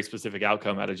need a very specific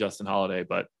outcome out of Justin Holiday,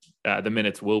 but the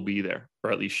minutes will be there,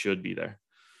 or at least should be there.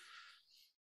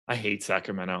 I hate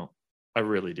Sacramento. I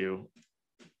really do.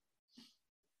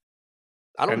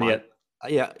 I don't mind.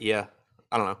 Yeah.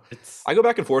 I don't know. I go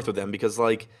back and forth with them because,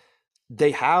 like,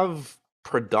 they have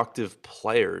productive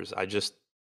players.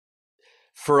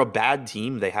 For a bad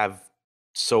team, they have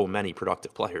so many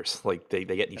productive players. Like, they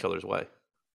get in each other's way.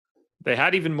 They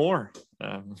had even more.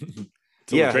 The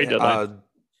trade deadline.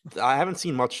 I haven't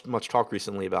seen much talk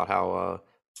recently about how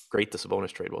great the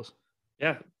Sabonis trade was.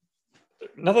 Yeah.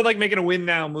 Nothing like making a win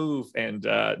now move and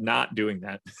not doing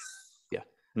that.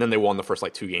 And then they won the first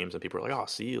 2 games, and people were like, "Oh,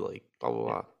 see, like blah blah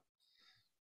blah."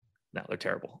 No, they're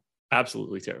terrible.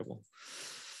 Absolutely terrible.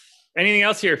 Anything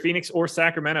else here, Phoenix or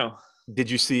Sacramento? Did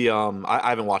you see? I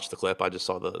haven't watched the clip. I just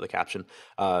saw the caption.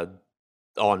 On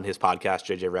his podcast,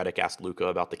 JJ Redick asked Luka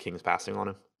about the Kings passing on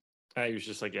him. He was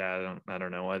just like, "Yeah, I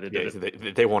don't know why they did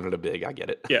it." They wanted a big. I get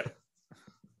it. Yeah.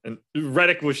 And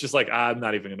Redick was just like, "I'm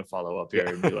not even going to follow up here,"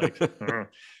 and be like,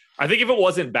 I think if it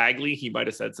wasn't Bagley, he might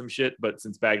have said some shit, but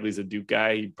since Bagley's a Duke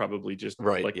guy, he probably just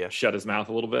shut his mouth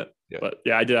a little bit. Yeah. But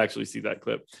yeah, I did actually see that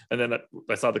clip. And then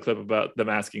I saw the clip about them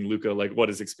asking Luka, like, what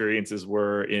his experiences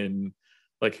were in,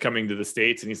 like, coming to the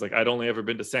States. And he's like, I'd only ever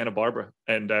been to Santa Barbara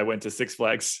and I went to Six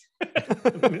Flags.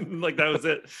 Like, that was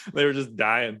it. They were just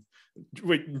dying.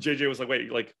 Wait, JJ was like,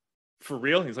 wait, like, for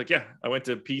real? He's like, yeah, I went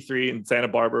to P3 in Santa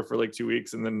Barbara for 2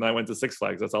 weeks. And then I went to Six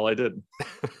Flags. That's all I did.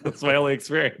 That's my only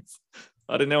experience.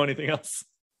 I didn't know anything else.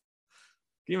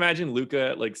 Can you imagine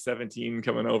Luka at 17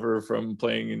 coming over from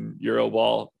playing in Euro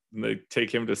ball and they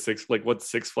take him to what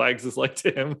Six Flags is like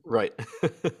to him? Right.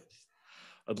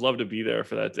 I'd love to be there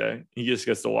for that day. He just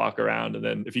gets to walk around. And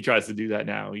then if he tries to do that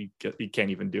now, he can't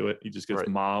even do it. He just gets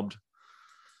mobbed.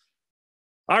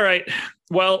 All right.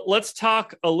 Well, let's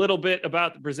talk a little bit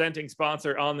about the presenting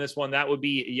sponsor on this one. That would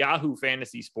be Yahoo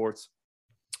Fantasy Sports.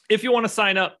 If you want to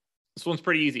sign up, this one's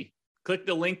pretty easy. Click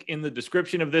the link in the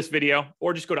description of this video,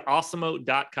 or just go to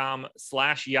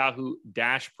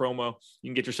awesemo.com/Yahoo-promo. You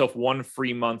can get yourself 1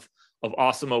 free month of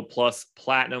Awesemo Plus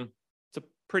Platinum. It's a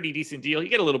pretty decent deal. You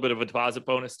get a little bit of a deposit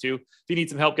bonus too. If you need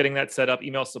some help getting that set up,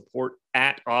 email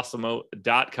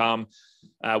support@awesemo.com.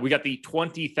 We got the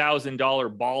 $20,000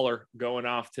 baller going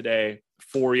off today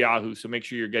for Yahoo, so make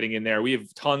sure you're getting in there. We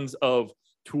have tons of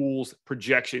tools,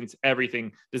 projections,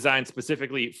 everything designed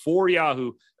specifically for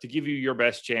Yahoo to give you your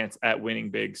best chance at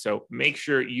winning big. So make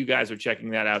sure you guys are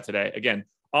checking that out today. Again,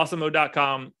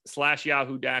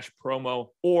 awesemo.com/Yahoo-promo,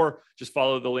 or just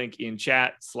follow the link in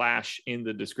chat / in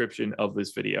the description of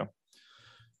this video.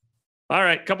 All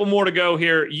right, couple more to go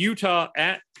here. Utah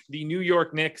at the New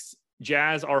York Knicks.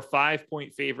 Jazz are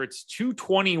 5-point favorites,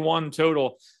 221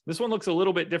 total. This one looks a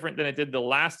little bit different than it did the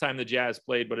last time the Jazz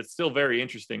played, but it's still very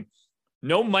interesting.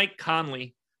 No Mike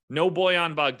Conley, no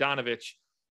Bojan Bogdanovic.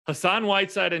 Hassan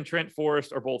Whiteside and Trent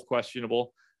Forrest are both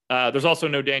questionable. There's also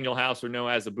no Daniel House or no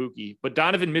Azubuike, but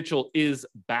Donovan Mitchell is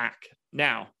back.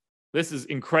 Now, this is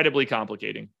incredibly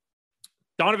complicating.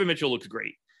 Donovan Mitchell looks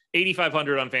great.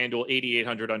 8,500 on FanDuel,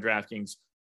 8,800 on DraftKings.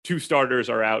 2 starters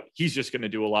are out. He's just going to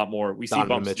do a lot more. We see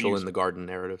Donovan Mitchell in the Garden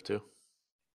narrative too.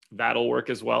 That'll work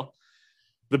as well.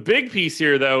 The big piece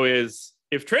here, though, is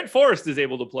if Trent Forrest is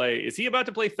able to play, is he about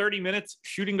to play 30 minutes,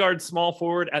 shooting guard, small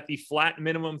forward at the flat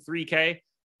minimum 3K?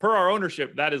 Per our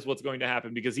ownership, that is what's going to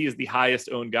happen because he is the highest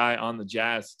owned guy on the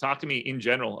Jazz. Talk to me in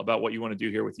general about what you want to do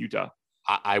here with Utah.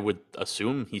 I would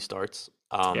assume he starts.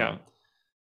 I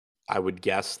would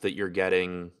guess that you're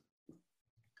getting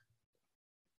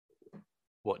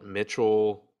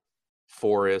Mitchell,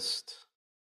 Forrest,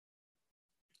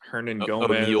 Hernan Gomez,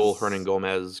 O'Neal, Hernan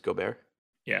Gomez, Gobert.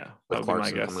 Yeah, with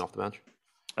Clarkson coming off the bench.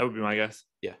 That would be my guess.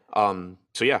 Yeah. So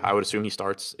yeah, I would assume he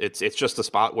starts. It's just a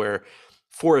spot where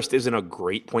Forrest isn't a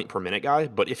great point per minute guy,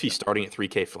 but if he's starting at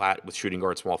 3K flat with shooting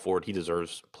guard, small forward, he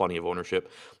deserves plenty of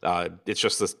ownership. It's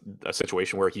just a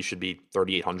situation where he should be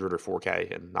 3,800 or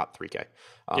 4K and not 3K.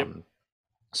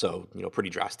 So, pretty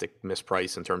drastic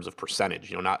misprice in terms of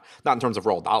percentage, not in terms of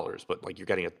raw dollars, but like you're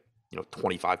getting a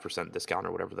 25% discount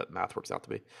or whatever that math works out to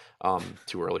be.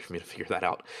 Too early for me to figure that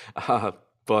out.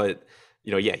 But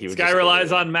he would. This guy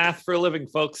relies on math for a living,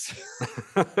 folks.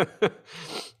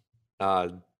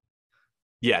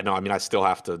 Yeah, no, I mean, I still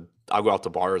have to. I'll go out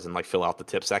to bars and fill out the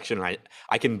tip section. I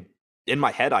can in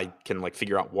my head, I can like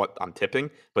figure out what I'm tipping,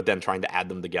 but then trying to add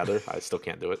them together, I still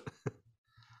can't do it.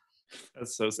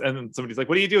 That's so. And then somebody's like,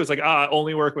 "What do you do?" It's like, I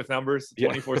only work with numbers,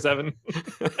 24/7.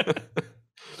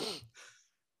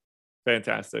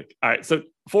 Fantastic. All right, so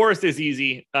Forest is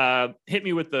easy. Hit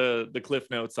me with the cliff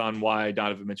notes on why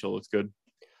Donovan Mitchell looks good.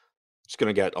 Just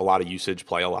going to get a lot of usage,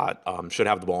 play a lot. Should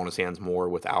have the ball in his hands more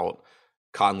without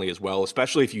Conley as well,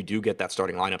 especially if you do get that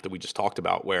starting lineup that we just talked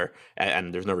about where,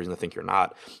 and there's no reason to think you're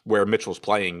not, where Mitchell's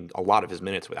playing a lot of his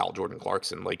minutes without Jordan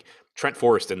Clarkson. Like Trent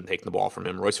Forrest didn't take the ball from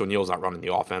him. Royce O'Neal's not running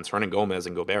the offense. Hernan Gomez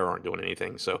and Gobert aren't doing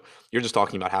anything. So you're just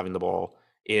talking about having the ball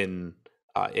in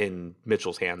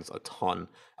Mitchell's hands a ton.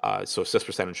 So assist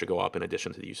percentage should go up in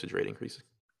addition to the usage rate increasing.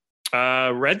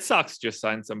 Red Sox just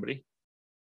signed somebody.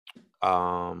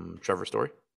 Trevor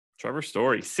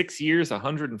Story, 6 years,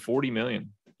 140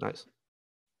 million. Nice.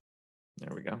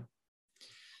 There we go.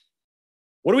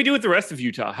 What do we do with the rest of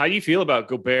Utah? How do you feel about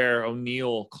Gobert,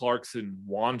 O'Neal, Clarkson,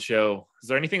 Wancho? Is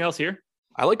there anything else here?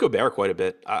 I like Gobert quite a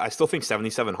bit. I still think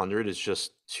 7,700 is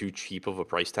just too cheap of a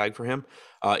price tag for him.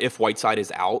 If Whiteside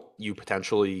is out, you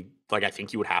potentially, like, I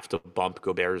think you would have to bump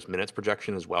Gobert's minutes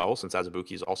projection as well, since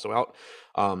Azubuike is also out.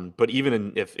 But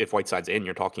even if Whiteside's in,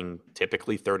 you're talking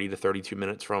typically 30 to 32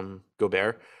 minutes from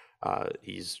Gobert.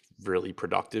 He's really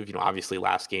productive. Obviously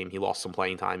last game he lost some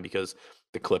playing time because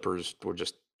the Clippers were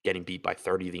just getting beat by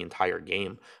 30 the entire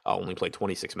game, only played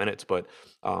 26 minutes. But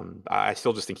I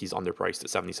still just think he's underpriced at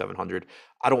 7,700.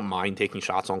 I don't mind taking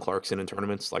shots on Clarkson in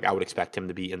tournaments. Like I would expect him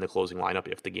to be in the closing lineup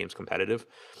if the game's competitive.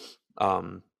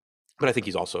 But I think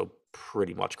he's also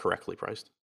pretty much correctly priced.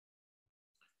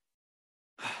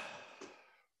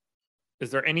 Is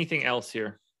there anything else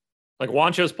here? Like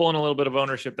Wancho's pulling a little bit of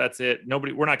ownership. That's it.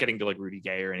 We're not getting to like Rudy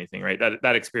Gay or anything, right?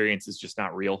 That experience is just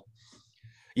not real.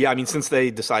 Yeah, I mean, since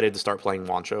they decided to start playing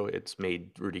Wancho, it's made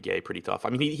Rudy Gay pretty tough. I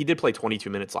mean, he did play 22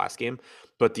 minutes last game,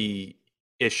 but the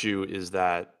issue is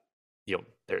that,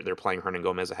 they're playing Hernan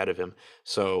Gomez ahead of him.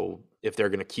 So if they're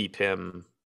going to keep him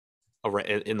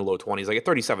in the low 20s, like at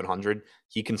 3,700,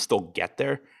 he can still get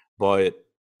there, but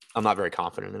I'm not very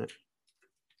confident in it.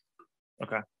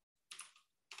 Okay.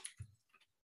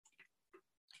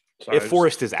 Sorry, if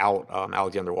Forrest is out,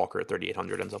 Alexander Walker at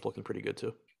 3,800 ends up looking pretty good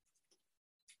too.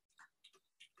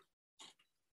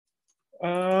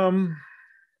 All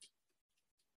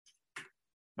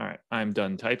right, I'm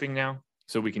done typing now,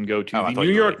 so we can go to the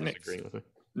New York Knicks.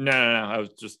 No,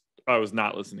 I was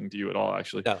not listening to you at all,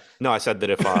 actually. No, I said that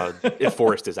if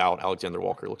Forrest is out, Alexander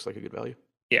Walker looks like a good value.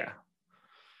 Yeah,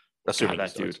 assuming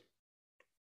that dude.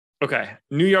 Okay,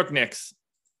 New York Knicks,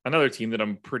 another team that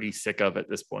I'm pretty sick of at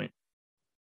this point.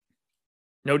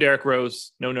 No Derrick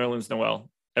Rose, no Nerlens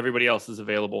Noel. Everybody else is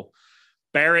available.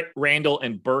 Barrett, Randall,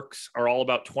 and Burks are all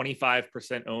about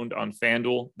 25% owned on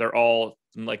FanDuel. They're all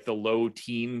in like the low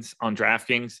teens on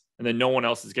DraftKings, and then no one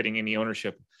else is getting any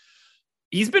ownership.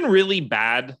 He's been really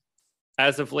bad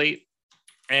as of late,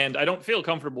 and I don't feel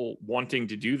comfortable wanting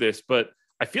to do this, but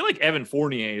I feel like Evan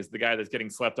Fournier is the guy that's getting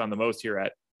slept on the most here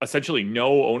at essentially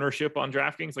no ownership on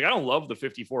DraftKings. Like I don't love the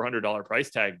 $5,400 price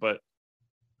tag, but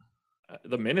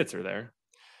the minutes are there.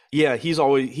 Yeah, he's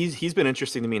been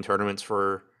interesting to me in tournaments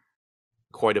for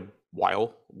quite a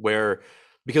while,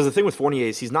 because the thing with Fournier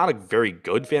is he's not a very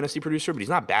good fantasy producer, but he's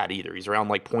not bad either. He's around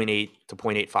like 0.8 to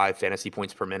 0.85 fantasy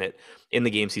points per minute in the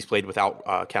games he's played without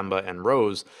Kemba and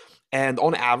Rose. And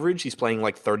on average, he's playing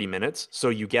like 30 minutes. So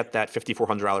you get that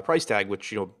 $5,400 price tag,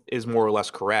 which is more or less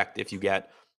correct if you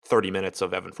get 30 minutes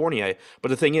of Evan Fournier. But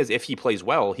the thing is, if he plays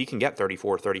well, he can get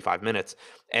 34, 35 minutes.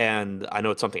 And I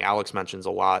know it's something Alex mentions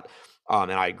a lot,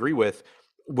 and I agree with.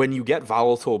 When you get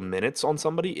volatile minutes on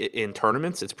somebody in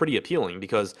tournaments, it's pretty appealing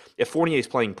because if Fournier is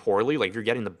playing poorly, like if you're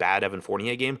getting the bad Evan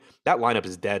Fournier game, that lineup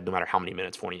is dead no matter how many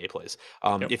minutes Fournier plays.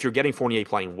 If you're getting Fournier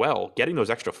playing well, getting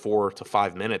those extra 4 to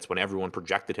 5 minutes when everyone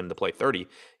projected him to play 30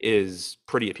 is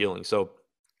pretty appealing. So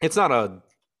it's not a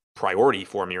priority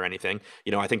for me or anything.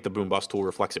 I think the boom bust tool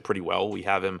reflects it pretty well. We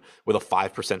have him with a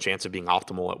 5% chance of being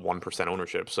optimal at 1%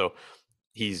 ownership. So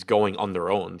he's going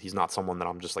under-owned. He's not someone that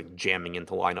I'm just like jamming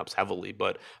into lineups heavily,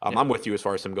 but I'm with you as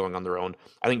far as him going under-owned.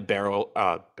 I think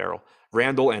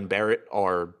Randall and Barrett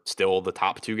are still the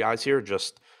top two guys here.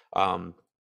 Just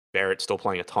Barrett still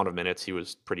playing a ton of minutes. He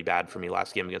was pretty bad for me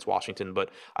last game against Washington, but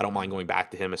I don't mind going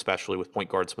back to him, especially with point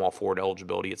guard, small forward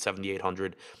eligibility at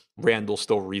 7,800. Randall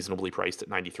still reasonably priced at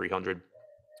 9,300.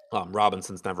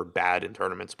 Robinson's never bad in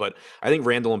tournaments, but I think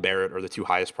Randall and Barrett are the two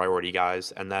highest priority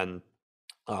guys, and then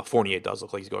Fournier does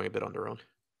look like he's going a bit under-owned.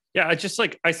 Yeah, I just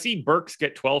I see Burks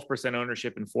get 12%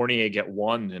 ownership and Fournier get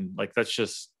 1%, and like that's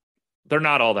just, they're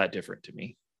not all that different to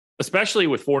me. Especially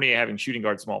with Fournier having shooting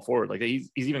guard, small forward. Like he's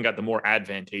even got the more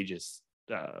advantageous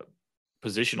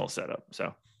positional setup.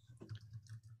 So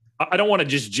I don't want to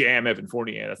just jam Evan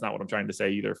Fournier. That's not what I'm trying to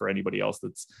say either for anybody else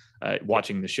that's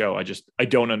watching the show. I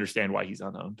don't understand why he's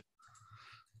unowned.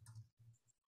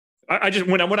 I just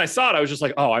when I saw it, I was just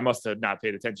like, oh, I must have not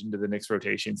paid attention to the Knicks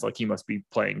rotations. Like he must be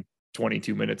playing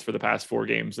 22 minutes for the past 4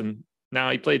 games, and now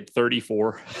he played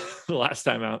 34 the last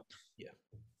time out. Yeah.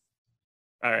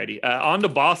 All righty, on to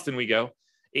Boston we go.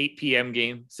 8 p.m.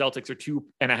 game. Celtics are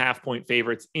 2.5-point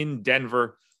favorites in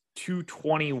Denver.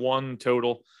 221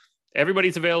 total.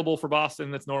 Everybody's available for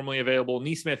Boston that's normally available.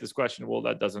 Neesmith is questionable.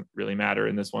 That doesn't really matter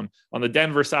in this one. On the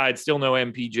Denver side, still no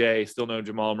MPJ, still no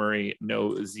Jamal Murray,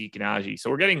 no Zeke Naji. So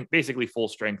we're getting basically full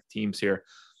strength teams here.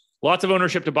 Lots of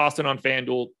ownership to Boston on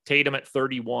FanDuel. Tatum at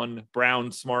 31,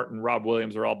 Brown, Smart, and Rob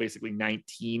Williams are all basically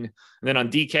 19. And then on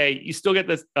DK, you still get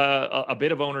this a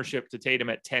bit of ownership to Tatum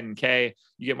at 10K.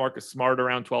 You get Marcus Smart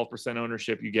around 12%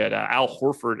 ownership. You get Al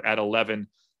Horford at 11.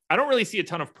 I don't really see a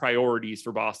ton of priorities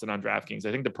for Boston on DraftKings.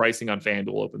 I think the pricing on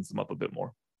FanDuel opens them up a bit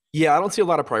more. Yeah, I don't see a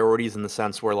lot of priorities in the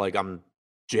sense where like I'm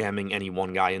jamming any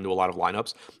one guy into a lot of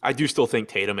lineups. I do still think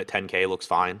Tatum at 10K looks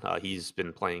fine. He's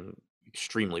been playing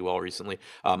extremely well recently.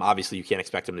 Obviously, you can't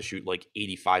expect him to shoot like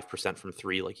 85% from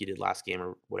 3 like he did last game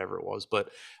or whatever it was. But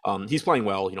he's playing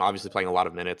well. Obviously playing a lot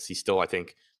of minutes. He's still, I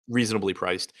think, reasonably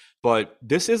priced. But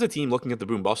this is a team looking at the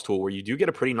boom bust tool where you do get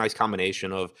a pretty nice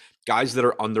combination of guys that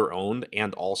are underowned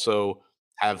and also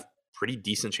have pretty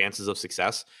decent chances of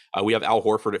success. We have Al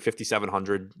Horford at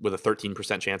 5,700 with a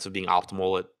 13% chance of being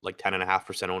optimal at like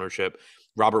 10.5% ownership.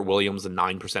 Robert Williams, a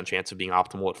 9% chance of being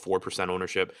optimal at 4%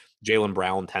 ownership. Jaylen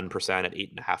Brown, 10% at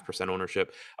 8.5%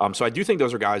 ownership. So I do think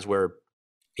those are guys where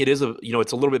it is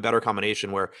it's a little bit better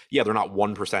combination where, yeah, they're not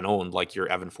 1% owned like your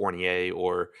Evan Fournier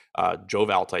or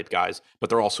Joval type guys, but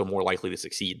they're also more likely to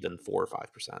succeed than 4 or 5%.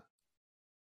 I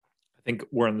think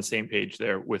we're on the same page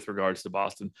there with regards to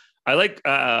Boston. I like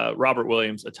Robert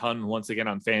Williams a ton once again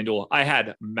on FanDuel. I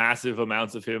had massive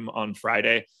amounts of him on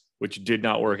Friday, which did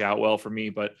not work out well for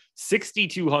me, but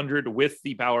 6,200 with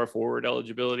the power forward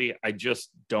eligibility, I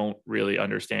just don't really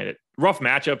understand it. Rough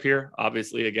matchup here,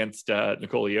 obviously, against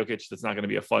Nikola Jokic. That's not going to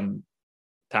be a fun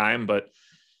time, but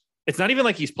it's not even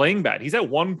like he's playing bad. He's at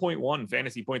 1.1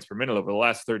 fantasy points per minute over the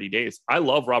last 30 days. I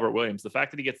love Robert Williams. The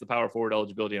fact that he gets the power forward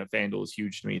eligibility on FanDuel is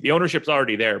huge to me. The ownership's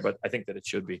already there, but I think that it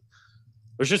should be.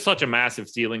 There's just such a massive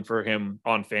ceiling for him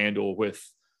on FanDuel with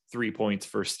 3 points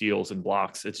for steals and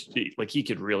blocks. It's like he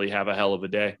could really have a hell of a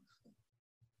day.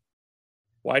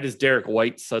 Why does Derek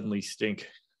White suddenly stink?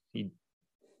 He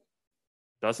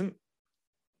doesn't.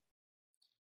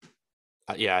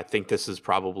 Yeah, I think this is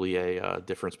probably a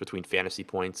difference between fantasy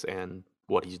points and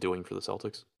what he's doing for the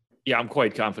Celtics. Yeah, I'm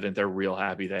quite confident they're real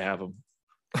happy they have him.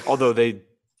 Although they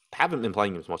haven't been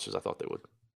playing as much as I thought they would.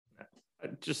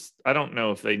 I don't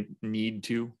know if they need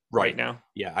to right now.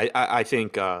 Yeah, I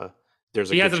think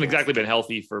he hasn't exactly been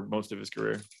healthy for most of his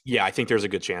career. Yeah, I think there's a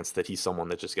good chance that he's someone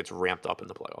that just gets ramped up in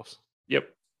the playoffs. Yep.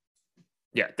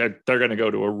 Yeah, they're going to go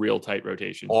to a real tight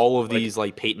rotation. All of these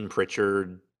like Peyton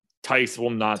Pritchard, Tice will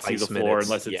not see the floor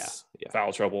unless it's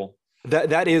foul trouble.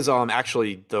 That is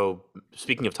actually, though,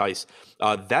 speaking of Tice,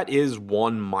 that is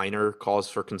one minor cause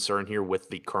for concern here with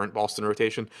the current Boston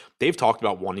rotation. They've talked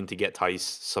about wanting to get Tice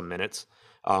some minutes.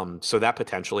 So that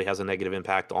potentially has a negative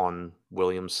impact on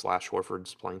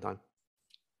Williams/Horford's playing time.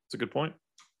 That's a good point.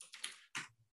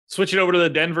 Switch it over to the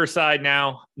Denver side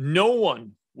now. No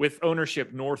one with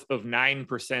ownership north of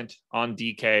 9% on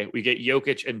DK. We get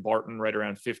Jokic and Barton right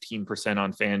around 15%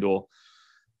 on FanDuel.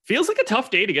 Feels like a tough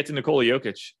day to get to Nikola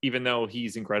Jokic, even though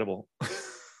he's incredible.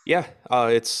 Yeah,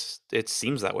 it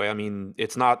seems that way. I mean,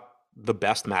 it's not the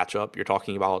best matchup. You're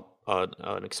talking about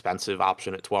an expensive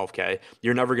option at 12K.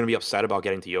 You're never going to be upset about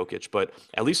getting to Jokic, but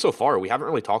at least so far, we haven't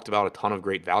really talked about a ton of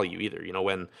great value either.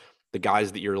 When the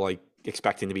guys that you're like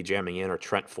expecting to be jamming in are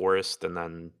Trent Forrest, and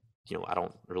then I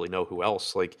don't really know who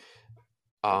else. Like,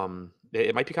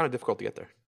 it might be kind of difficult to get there.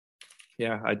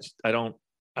 Yeah, I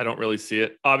don't really see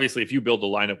it. Obviously, if you build a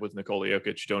lineup with Nikola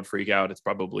Jokic, don't freak out. It's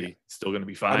probably still going to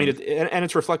be fine. I mean, and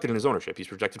it's reflected in his ownership. He's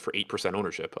projected for 8%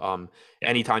 ownership.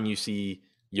 Anytime you see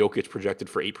Jokic projected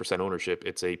for 8% ownership,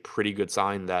 it's a pretty good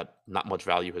sign that not much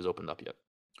value has opened up yet.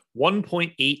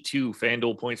 1.82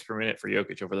 FanDuel points per minute for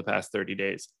Jokic over the past 30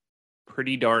 days.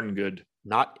 Pretty darn good.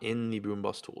 Not in the boom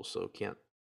bust tool, so can't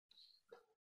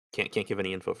give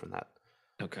any info from that.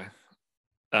 Okay.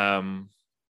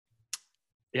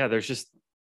 Yeah,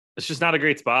 it's just not a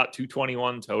great spot.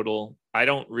 221 total. I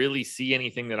don't really see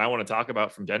anything that I want to talk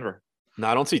about from Denver. No,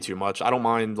 I don't see too much. I don't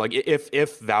mind, like,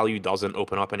 if value doesn't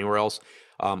open up anywhere else,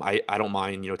 I don't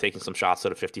mind, taking some shots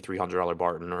at a $5,300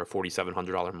 Barton or a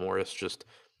 $4,700 Morris, just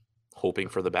hoping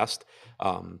for the best.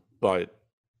 But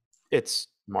It's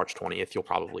March 20th. You'll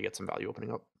probably get some value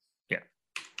opening up. Yeah.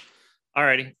 All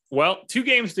righty. Well, 2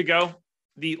 games to go.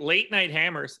 The late night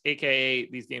hammers, aka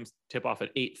these games tip off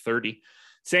at 8:30.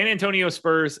 San Antonio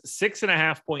Spurs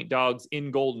 6.5-point dogs in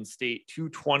Golden State,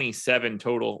 227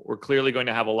 total. We're clearly going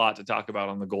to have a lot to talk about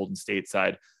on the Golden State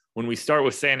side. When we start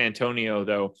with San Antonio,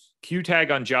 though, Q tag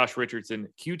on Josh Richardson,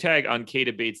 Q tag on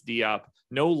Keita Bates-Diop,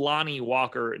 no Lonnie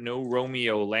Walker, no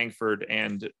Romeo Langford,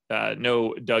 and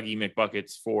no Dougie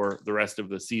McBuckets for the rest of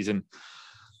the season.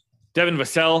 Devin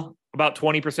Vassell, about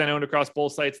 20% owned across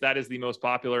both sites. That is the most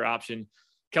popular option.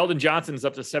 Keldon Johnson is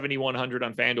up to 7,100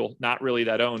 on FanDuel, not really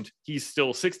that owned. He's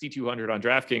still 6,200 on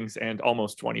DraftKings and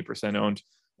almost 20% owned.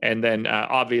 And then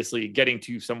obviously getting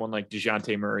to someone like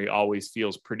DeJounte Murray always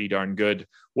feels pretty darn good.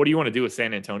 What do you want to do with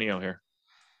San Antonio here?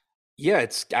 Yeah,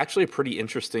 it's actually a pretty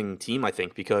interesting team, I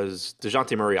think, because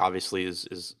DeJounte Murray obviously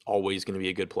is always going to be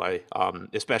a good play,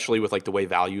 especially with like the way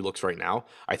value looks right now.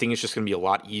 I think it's just going to be a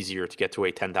lot easier to get to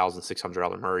a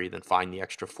 $10,600 Murray than find the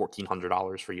extra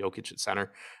 $1,400 for Jokic at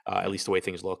center, at least the way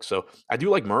things look. So I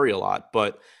do like Murray a lot,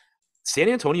 but San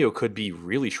Antonio could be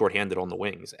really shorthanded on the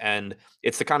wings. And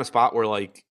it's the kind of spot where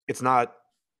like it's not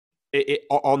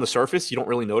on the surface, you don't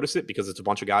really notice it because it's a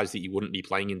bunch of guys that you wouldn't be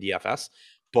playing in DFS.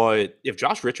 But if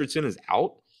Josh Richardson is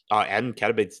out and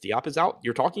Keita Bates-Diop is out,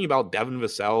 you're talking about Devin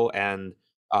Vassell and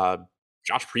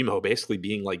Josh Primo basically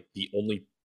being like the only,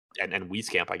 and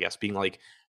Wieskamp, I guess, being like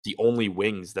the only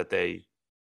wings that they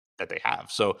have.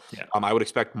 So Yeah. I would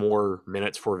expect more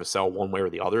minutes for Vassell one way or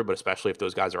the other, but especially if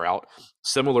those guys are out.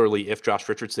 Similarly, if Josh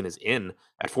Richardson is in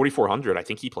at 4,400, I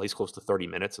think he plays close to 30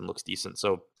 minutes and looks decent.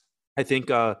 So I think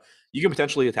you can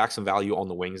potentially attack some value on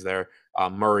the wings there.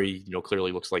 Murray,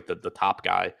 clearly looks like the top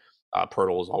guy.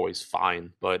 Pirtle is always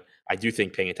fine, but I do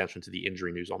think paying attention to the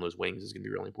injury news on those wings is going to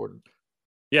be really important.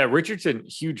 Yeah, Richardson,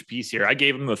 huge piece here. I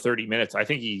gave him the 30 minutes. I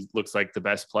think he looks like the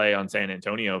best play on San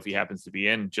Antonio if he happens to be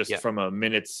in, just from a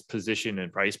minutes, position,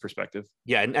 and price perspective.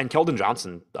 Yeah, and Keldon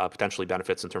Johnson potentially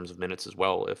benefits in terms of minutes as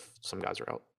well if some guys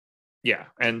are out. Yeah,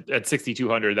 and at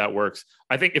 6,200, that works.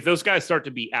 I think if those guys start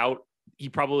to be out, he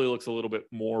probably looks a little bit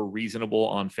more reasonable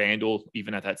on FanDuel,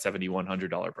 even at that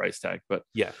 $7,100 price tag. But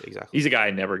yeah, exactly. He's a guy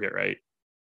I never get right.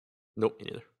 Nope, me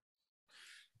neither.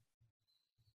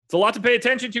 It's a lot to pay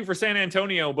attention to for San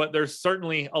Antonio, but there's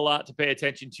certainly a lot to pay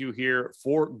attention to here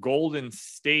for Golden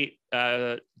State.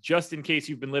 Just in case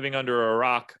you've been living under a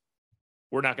rock,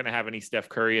 we're not going to have any Steph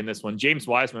Curry in this one. James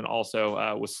Wiseman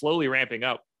also was slowly ramping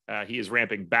up. He is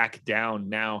ramping back down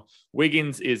now.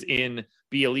 Wiggins is in.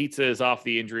 Bielitsa is off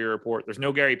the injury report. There's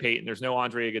no Gary Payton. There's no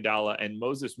Andre Iguodala. And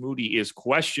Moses Moody is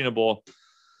questionable.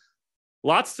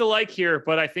 Lots to like here,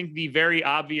 but I think the very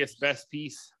obvious best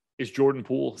piece is Jordan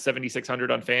Poole,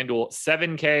 7,600 on FanDuel,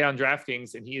 7K on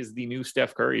DraftKings, and he is the new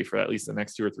Steph Curry for at least the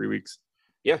next 2 or 3 weeks.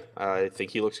 Yeah, I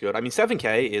think he looks good. I mean,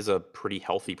 7K is a pretty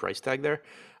healthy price tag there,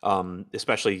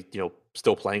 especially,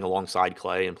 still playing alongside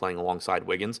Clay and playing alongside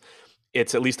Wiggins.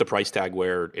 It's at least a price tag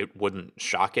where it wouldn't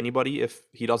shock anybody if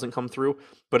he doesn't come through.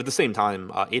 But at the same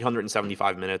time,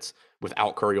 875 minutes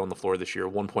without Curry on the floor this year,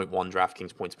 1.1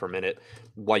 DraftKings points per minute,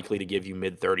 likely to give you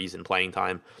mid-30s in playing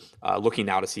time. Looking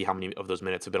now to see how many of those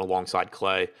minutes have been alongside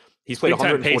Clay. He's played big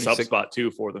time 146 pace up spot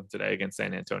too for them today against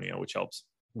San Antonio, which helps.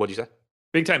 What'd you say?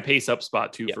 Big time pace up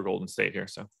spot too for Golden State here.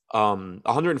 So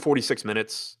 146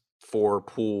 minutes for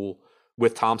Poole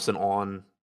with Thompson on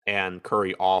and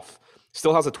Curry off.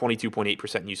 Still has a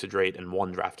 22.8% usage rate and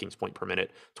 1 DraftKings point per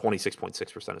minute,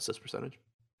 26.6% assist percentage.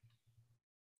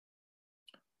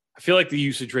 I feel like the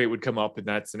usage rate would come up in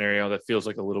that scenario. That feels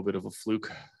like a little bit of a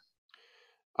fluke.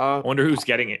 I wonder who's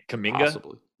getting it. Kuminga?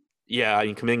 Possibly. Yeah, I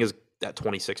mean, Kuminga's at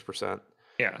 26%.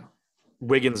 Yeah.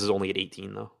 Wiggins is only at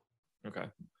 18, though. Okay.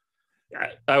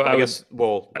 I guess,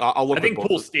 I'll look. I think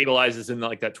Poole stabilizes in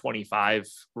like that 25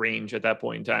 range at that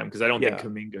point in time because I don't think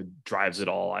Kuminga drives it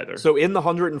all either. So in the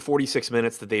 146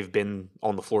 minutes that they've been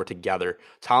on the floor together,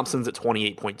 Thompson's at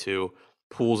 28.2,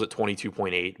 Poole's at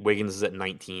 22.8, Wiggins is at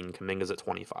 19, Kuminga's at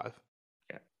 25.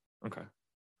 Yeah. Okay.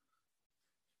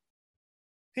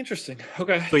 Interesting.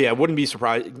 Okay. So yeah, wouldn't be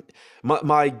surprised.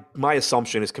 My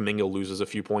assumption is Kuminga loses a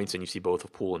few points and you see both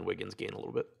of Poole and Wiggins gain a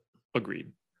little bit.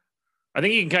 Agreed. I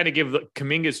think you can kind of give the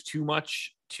Kuminga's too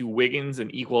much to Wiggins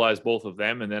and equalize both of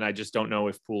them. And then I just don't know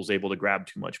if Poole's able to grab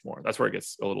too much more. That's where it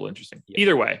gets a little interesting. Yeah.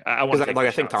 Either way,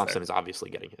 I think Thompson is obviously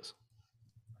getting his.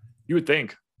 You would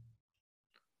think.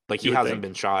 Like he hasn't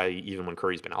been shy even when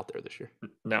Curry's been out there this year.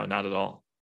 No, not at all.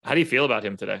 How do you feel about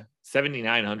him today?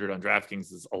 7,900 on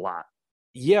DraftKings is a lot.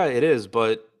 Yeah, it is.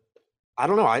 But I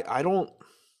don't know. I don't.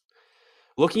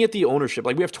 Looking at the ownership,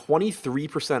 like we have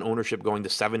 23% ownership going to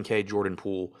 7K Jordan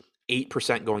Poole,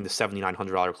 8% going to $7,900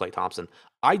 Klay Thompson.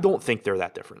 I don't think they're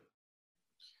that different.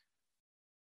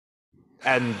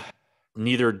 And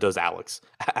neither does Alex.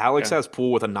 Alex Yeah. has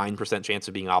Poole with a 9% chance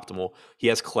of being optimal. He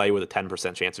has Clay with a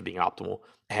 10% chance of being optimal,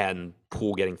 and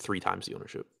Poole getting 3 times the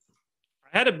ownership.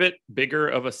 I had a bit bigger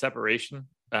of a separation.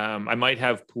 I might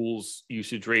have Poole's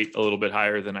usage rate a little bit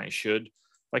higher than I should.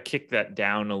 If I kick that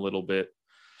down a little bit,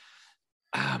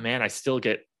 man, I still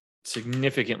get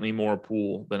significantly more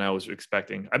Poole than I was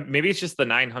expecting. Maybe it's just the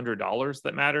 $900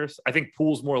 that matters. I think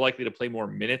Poole's more likely to play more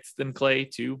minutes than Clay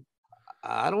too.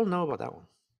 I don't know about that one.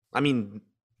 I mean,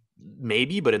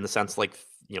 maybe, but in the sense like,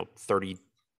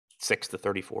 36 to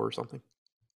 34 or something.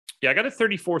 Yeah, I got a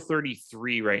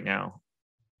 34-33 right now.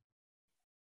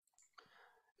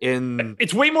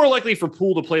 It's way more likely for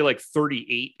Poole to play like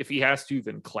 38 if he has to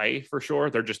than Clay for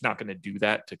sure. They're just not going to do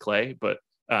that to Clay, but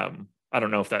I don't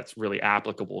know if that's really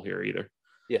applicable here either.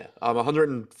 Yeah,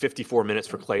 154 minutes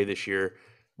for Clay this year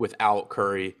without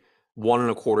Curry,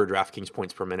 1.25 DraftKings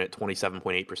points per minute,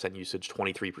 27.8% usage,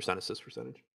 23% assist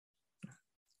percentage.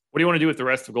 What do you want to do with the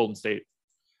rest of Golden State?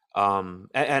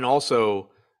 And also,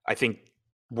 I think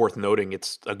worth noting,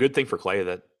 it's a good thing for Clay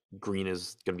that Green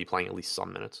is going to be playing at least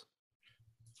some minutes.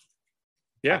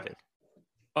 Yeah,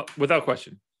 without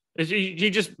question. He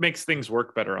just makes things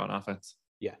work better on offense.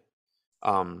 Yeah.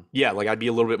 Yeah, like I'd be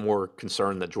a little bit more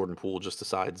concerned that Jordan Poole just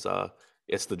decides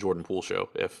it's the Jordan Poole show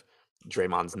if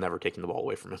Draymond's never taking the ball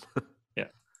away from him. Yeah.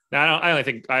 Now, I only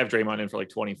think I have Draymond in for like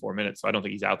 24 minutes, so I don't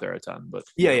think he's out there a ton. But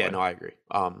yeah, no, I agree.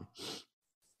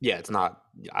 Yeah, it's not.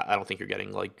 I don't think you're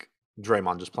getting like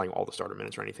Draymond just playing all the starter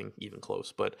minutes or anything even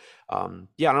close. But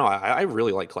yeah, I don't know. I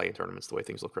really like Clay in tournaments the way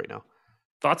things look right now.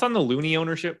 Thoughts on the Looney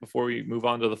ownership before we move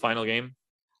on to the final game?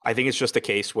 I think it's just a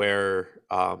case where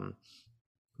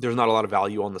there's not a lot of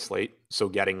value on the slate. So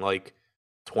getting like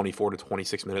 24 to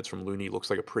 26 minutes from Looney looks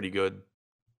like a pretty good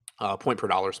point per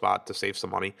dollar spot to save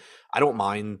some money. I don't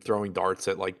mind throwing darts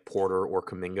at like Porter or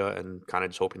Kuminga and kind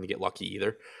of just hoping to get lucky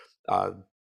either.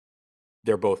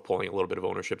 They're both pulling a little bit of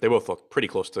ownership. They both look pretty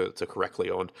close to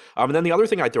correctly owned. And then the other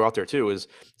thing I throw out there too is,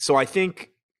 so I think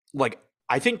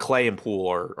Clay and Poole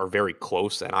are very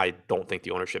close, and I don't think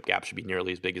the ownership gap should be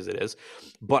nearly as big as it is.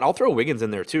 But I'll throw Wiggins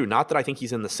in there too. Not that I think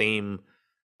he's in the same,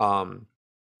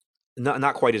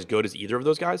 not quite as good as either of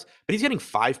those guys, but he's getting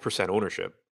 5%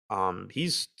 ownership.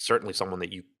 He's certainly someone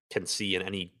that you can see in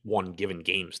any one given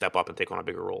game step up and take on a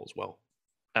bigger role as well.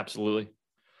 Absolutely.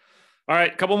 All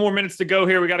right, a couple more minutes to go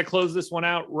here. We got to close this one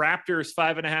out. Raptors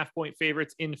 5.5-point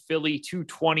favorites in Philly,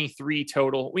 223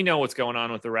 total. We know what's going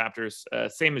on with the Raptors.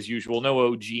 Same as usual.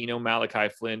 No OG, no Malachi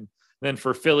Flynn. And then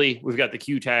for Philly, we've got the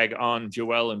Q tag on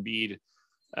Joel Embiid.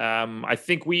 I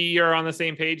think we are on the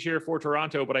same page here for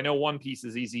Toronto, but I know one piece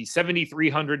is easy.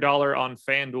 $7,300 on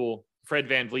FanDuel. Fred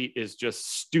VanVleet is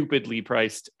just stupidly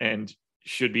priced and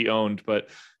should be owned. But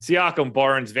Siakam,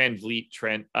 Barnes, VanVleet,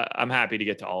 Trent, I'm happy to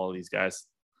get to all of these guys.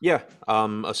 Yeah,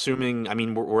 assuming, I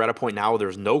mean, we're at a point now where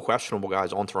there's no questionable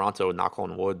guys on Toronto, knock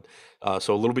on wood,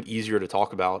 so a little bit easier to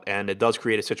talk about, and it does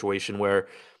create a situation where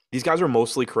these guys are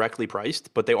mostly correctly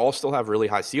priced, but they all still have really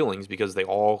high ceilings because they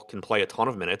all can play a ton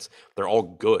of minutes. They're all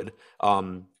good.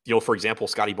 For example,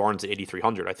 Scotty Barnes at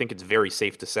 8,300. I think it's very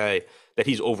safe to say that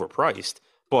he's overpriced,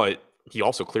 but he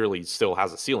also clearly still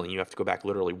has a ceiling. You have to go back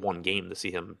literally one game to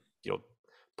see him,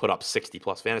 put up 60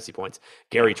 plus fantasy points.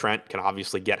 Gary Trent can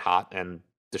obviously get hot and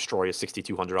destroy a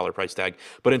 $6,200 price tag.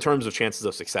 But in terms of chances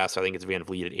of success, I think it's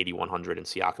VanVleet at 8,100 and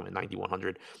Siakam at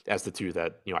 9,100 as the two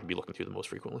that, I'd be looking to the most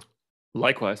frequently.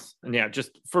 Likewise. And yeah,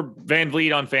 just for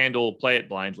VanVleet on FanDuel, play it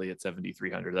blindly at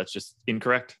 7,300. That's just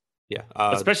incorrect. Yeah.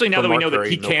 Especially now that we know that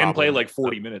he can play like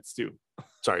 40 minutes too.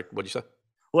 Sorry, what'd you say?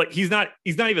 Like he's not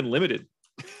even limited.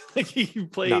 Like he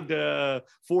played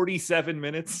 47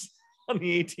 minutes on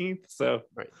the 18th. So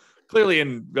clearly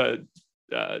in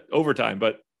overtime,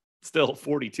 but still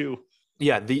 42.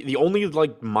 Yeah, the only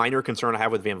like minor concern I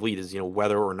have with VanVleet is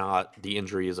whether or not the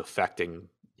injury is affecting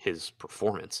his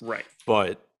performance. Right.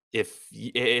 But if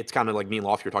it's kind of like me and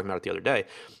Lofty were talking about it the other day,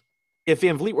 if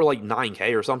VanVleet were like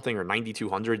 9K or something or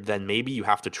 9,200, then maybe you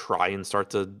have to try and start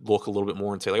to look a little bit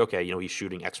more and say like, okay, he's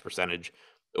shooting X percentage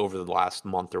over the last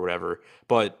month or whatever.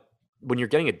 But when you're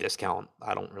getting a discount,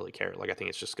 I don't really care. Like I think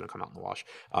it's just going to come out in the wash.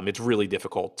 It's really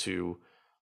difficult to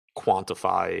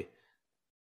quantify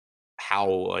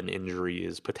how an injury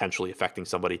is potentially affecting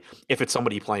somebody if it's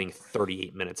somebody playing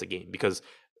 38 minutes a game, because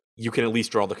you can at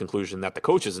least draw the conclusion that the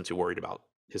coach isn't too worried about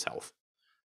his health.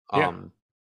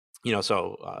 Yeah.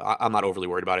 So I'm not overly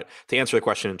worried about it. To answer the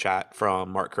question in chat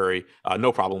from Mark Curry,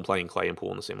 no problem playing Clay and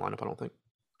Poole in the same lineup, I don't think.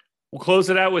 We'll close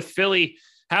it out with Philly.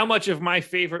 How much of my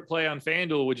favorite play on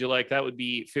FanDuel would you like? That would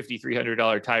be $5,300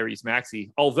 Tyrese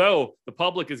Maxey. Although the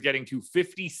public is getting to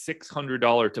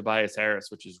 $5,600 Tobias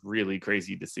Harris, which is really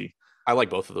crazy to see. I like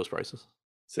both of those prices.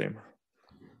 Same.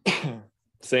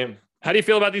 Same. How do you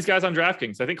feel about these guys on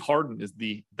DraftKings? I think Harden is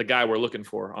the guy we're looking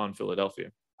for on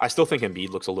Philadelphia. I still think Embiid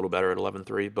looks a little better at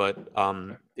 11-3, but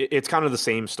it's kind of the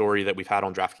same story that we've had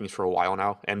on DraftKings for a while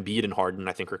now. Embiid and Harden,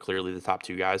 I think, are clearly the top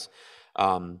two guys.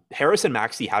 Harris and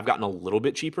Maxey have gotten a little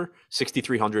bit cheaper,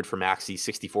 6,300 for Maxey,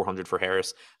 6,400 for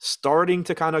Harris, starting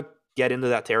to kind of get into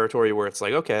that territory where it's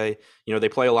like, okay, you know, they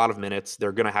play a lot of minutes.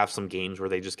 They're going to have some games where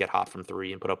they just get hot from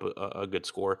three and put up a good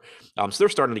score. So they're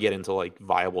starting to get into like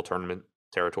viable tournament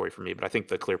territory for me, but I think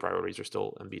the clear priorities are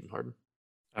still Embiid and Harden.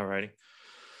 All righty.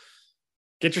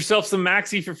 Get yourself some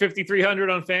Maxey for 5,300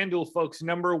 on FanDuel, folks.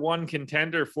 Number one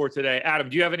contender for today. Adam,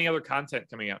 do you have any other content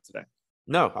coming out today?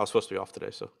 No, I was supposed to be off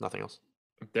today, so nothing else.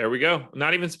 There we go.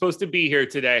 Not even supposed to be here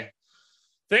today.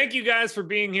 Thank you guys for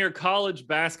being here. College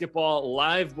basketball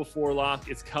live before lock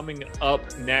is coming up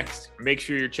next. Make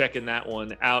sure you're checking that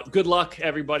one out. Good luck,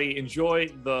 everybody. Enjoy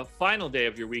the final day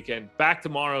of your weekend. Back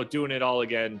tomorrow, doing it all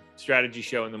again. Strategy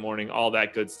show in the morning, all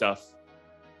that good stuff.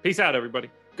 Peace out, everybody.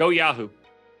 Go Yahoo.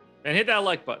 And hit that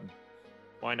like button.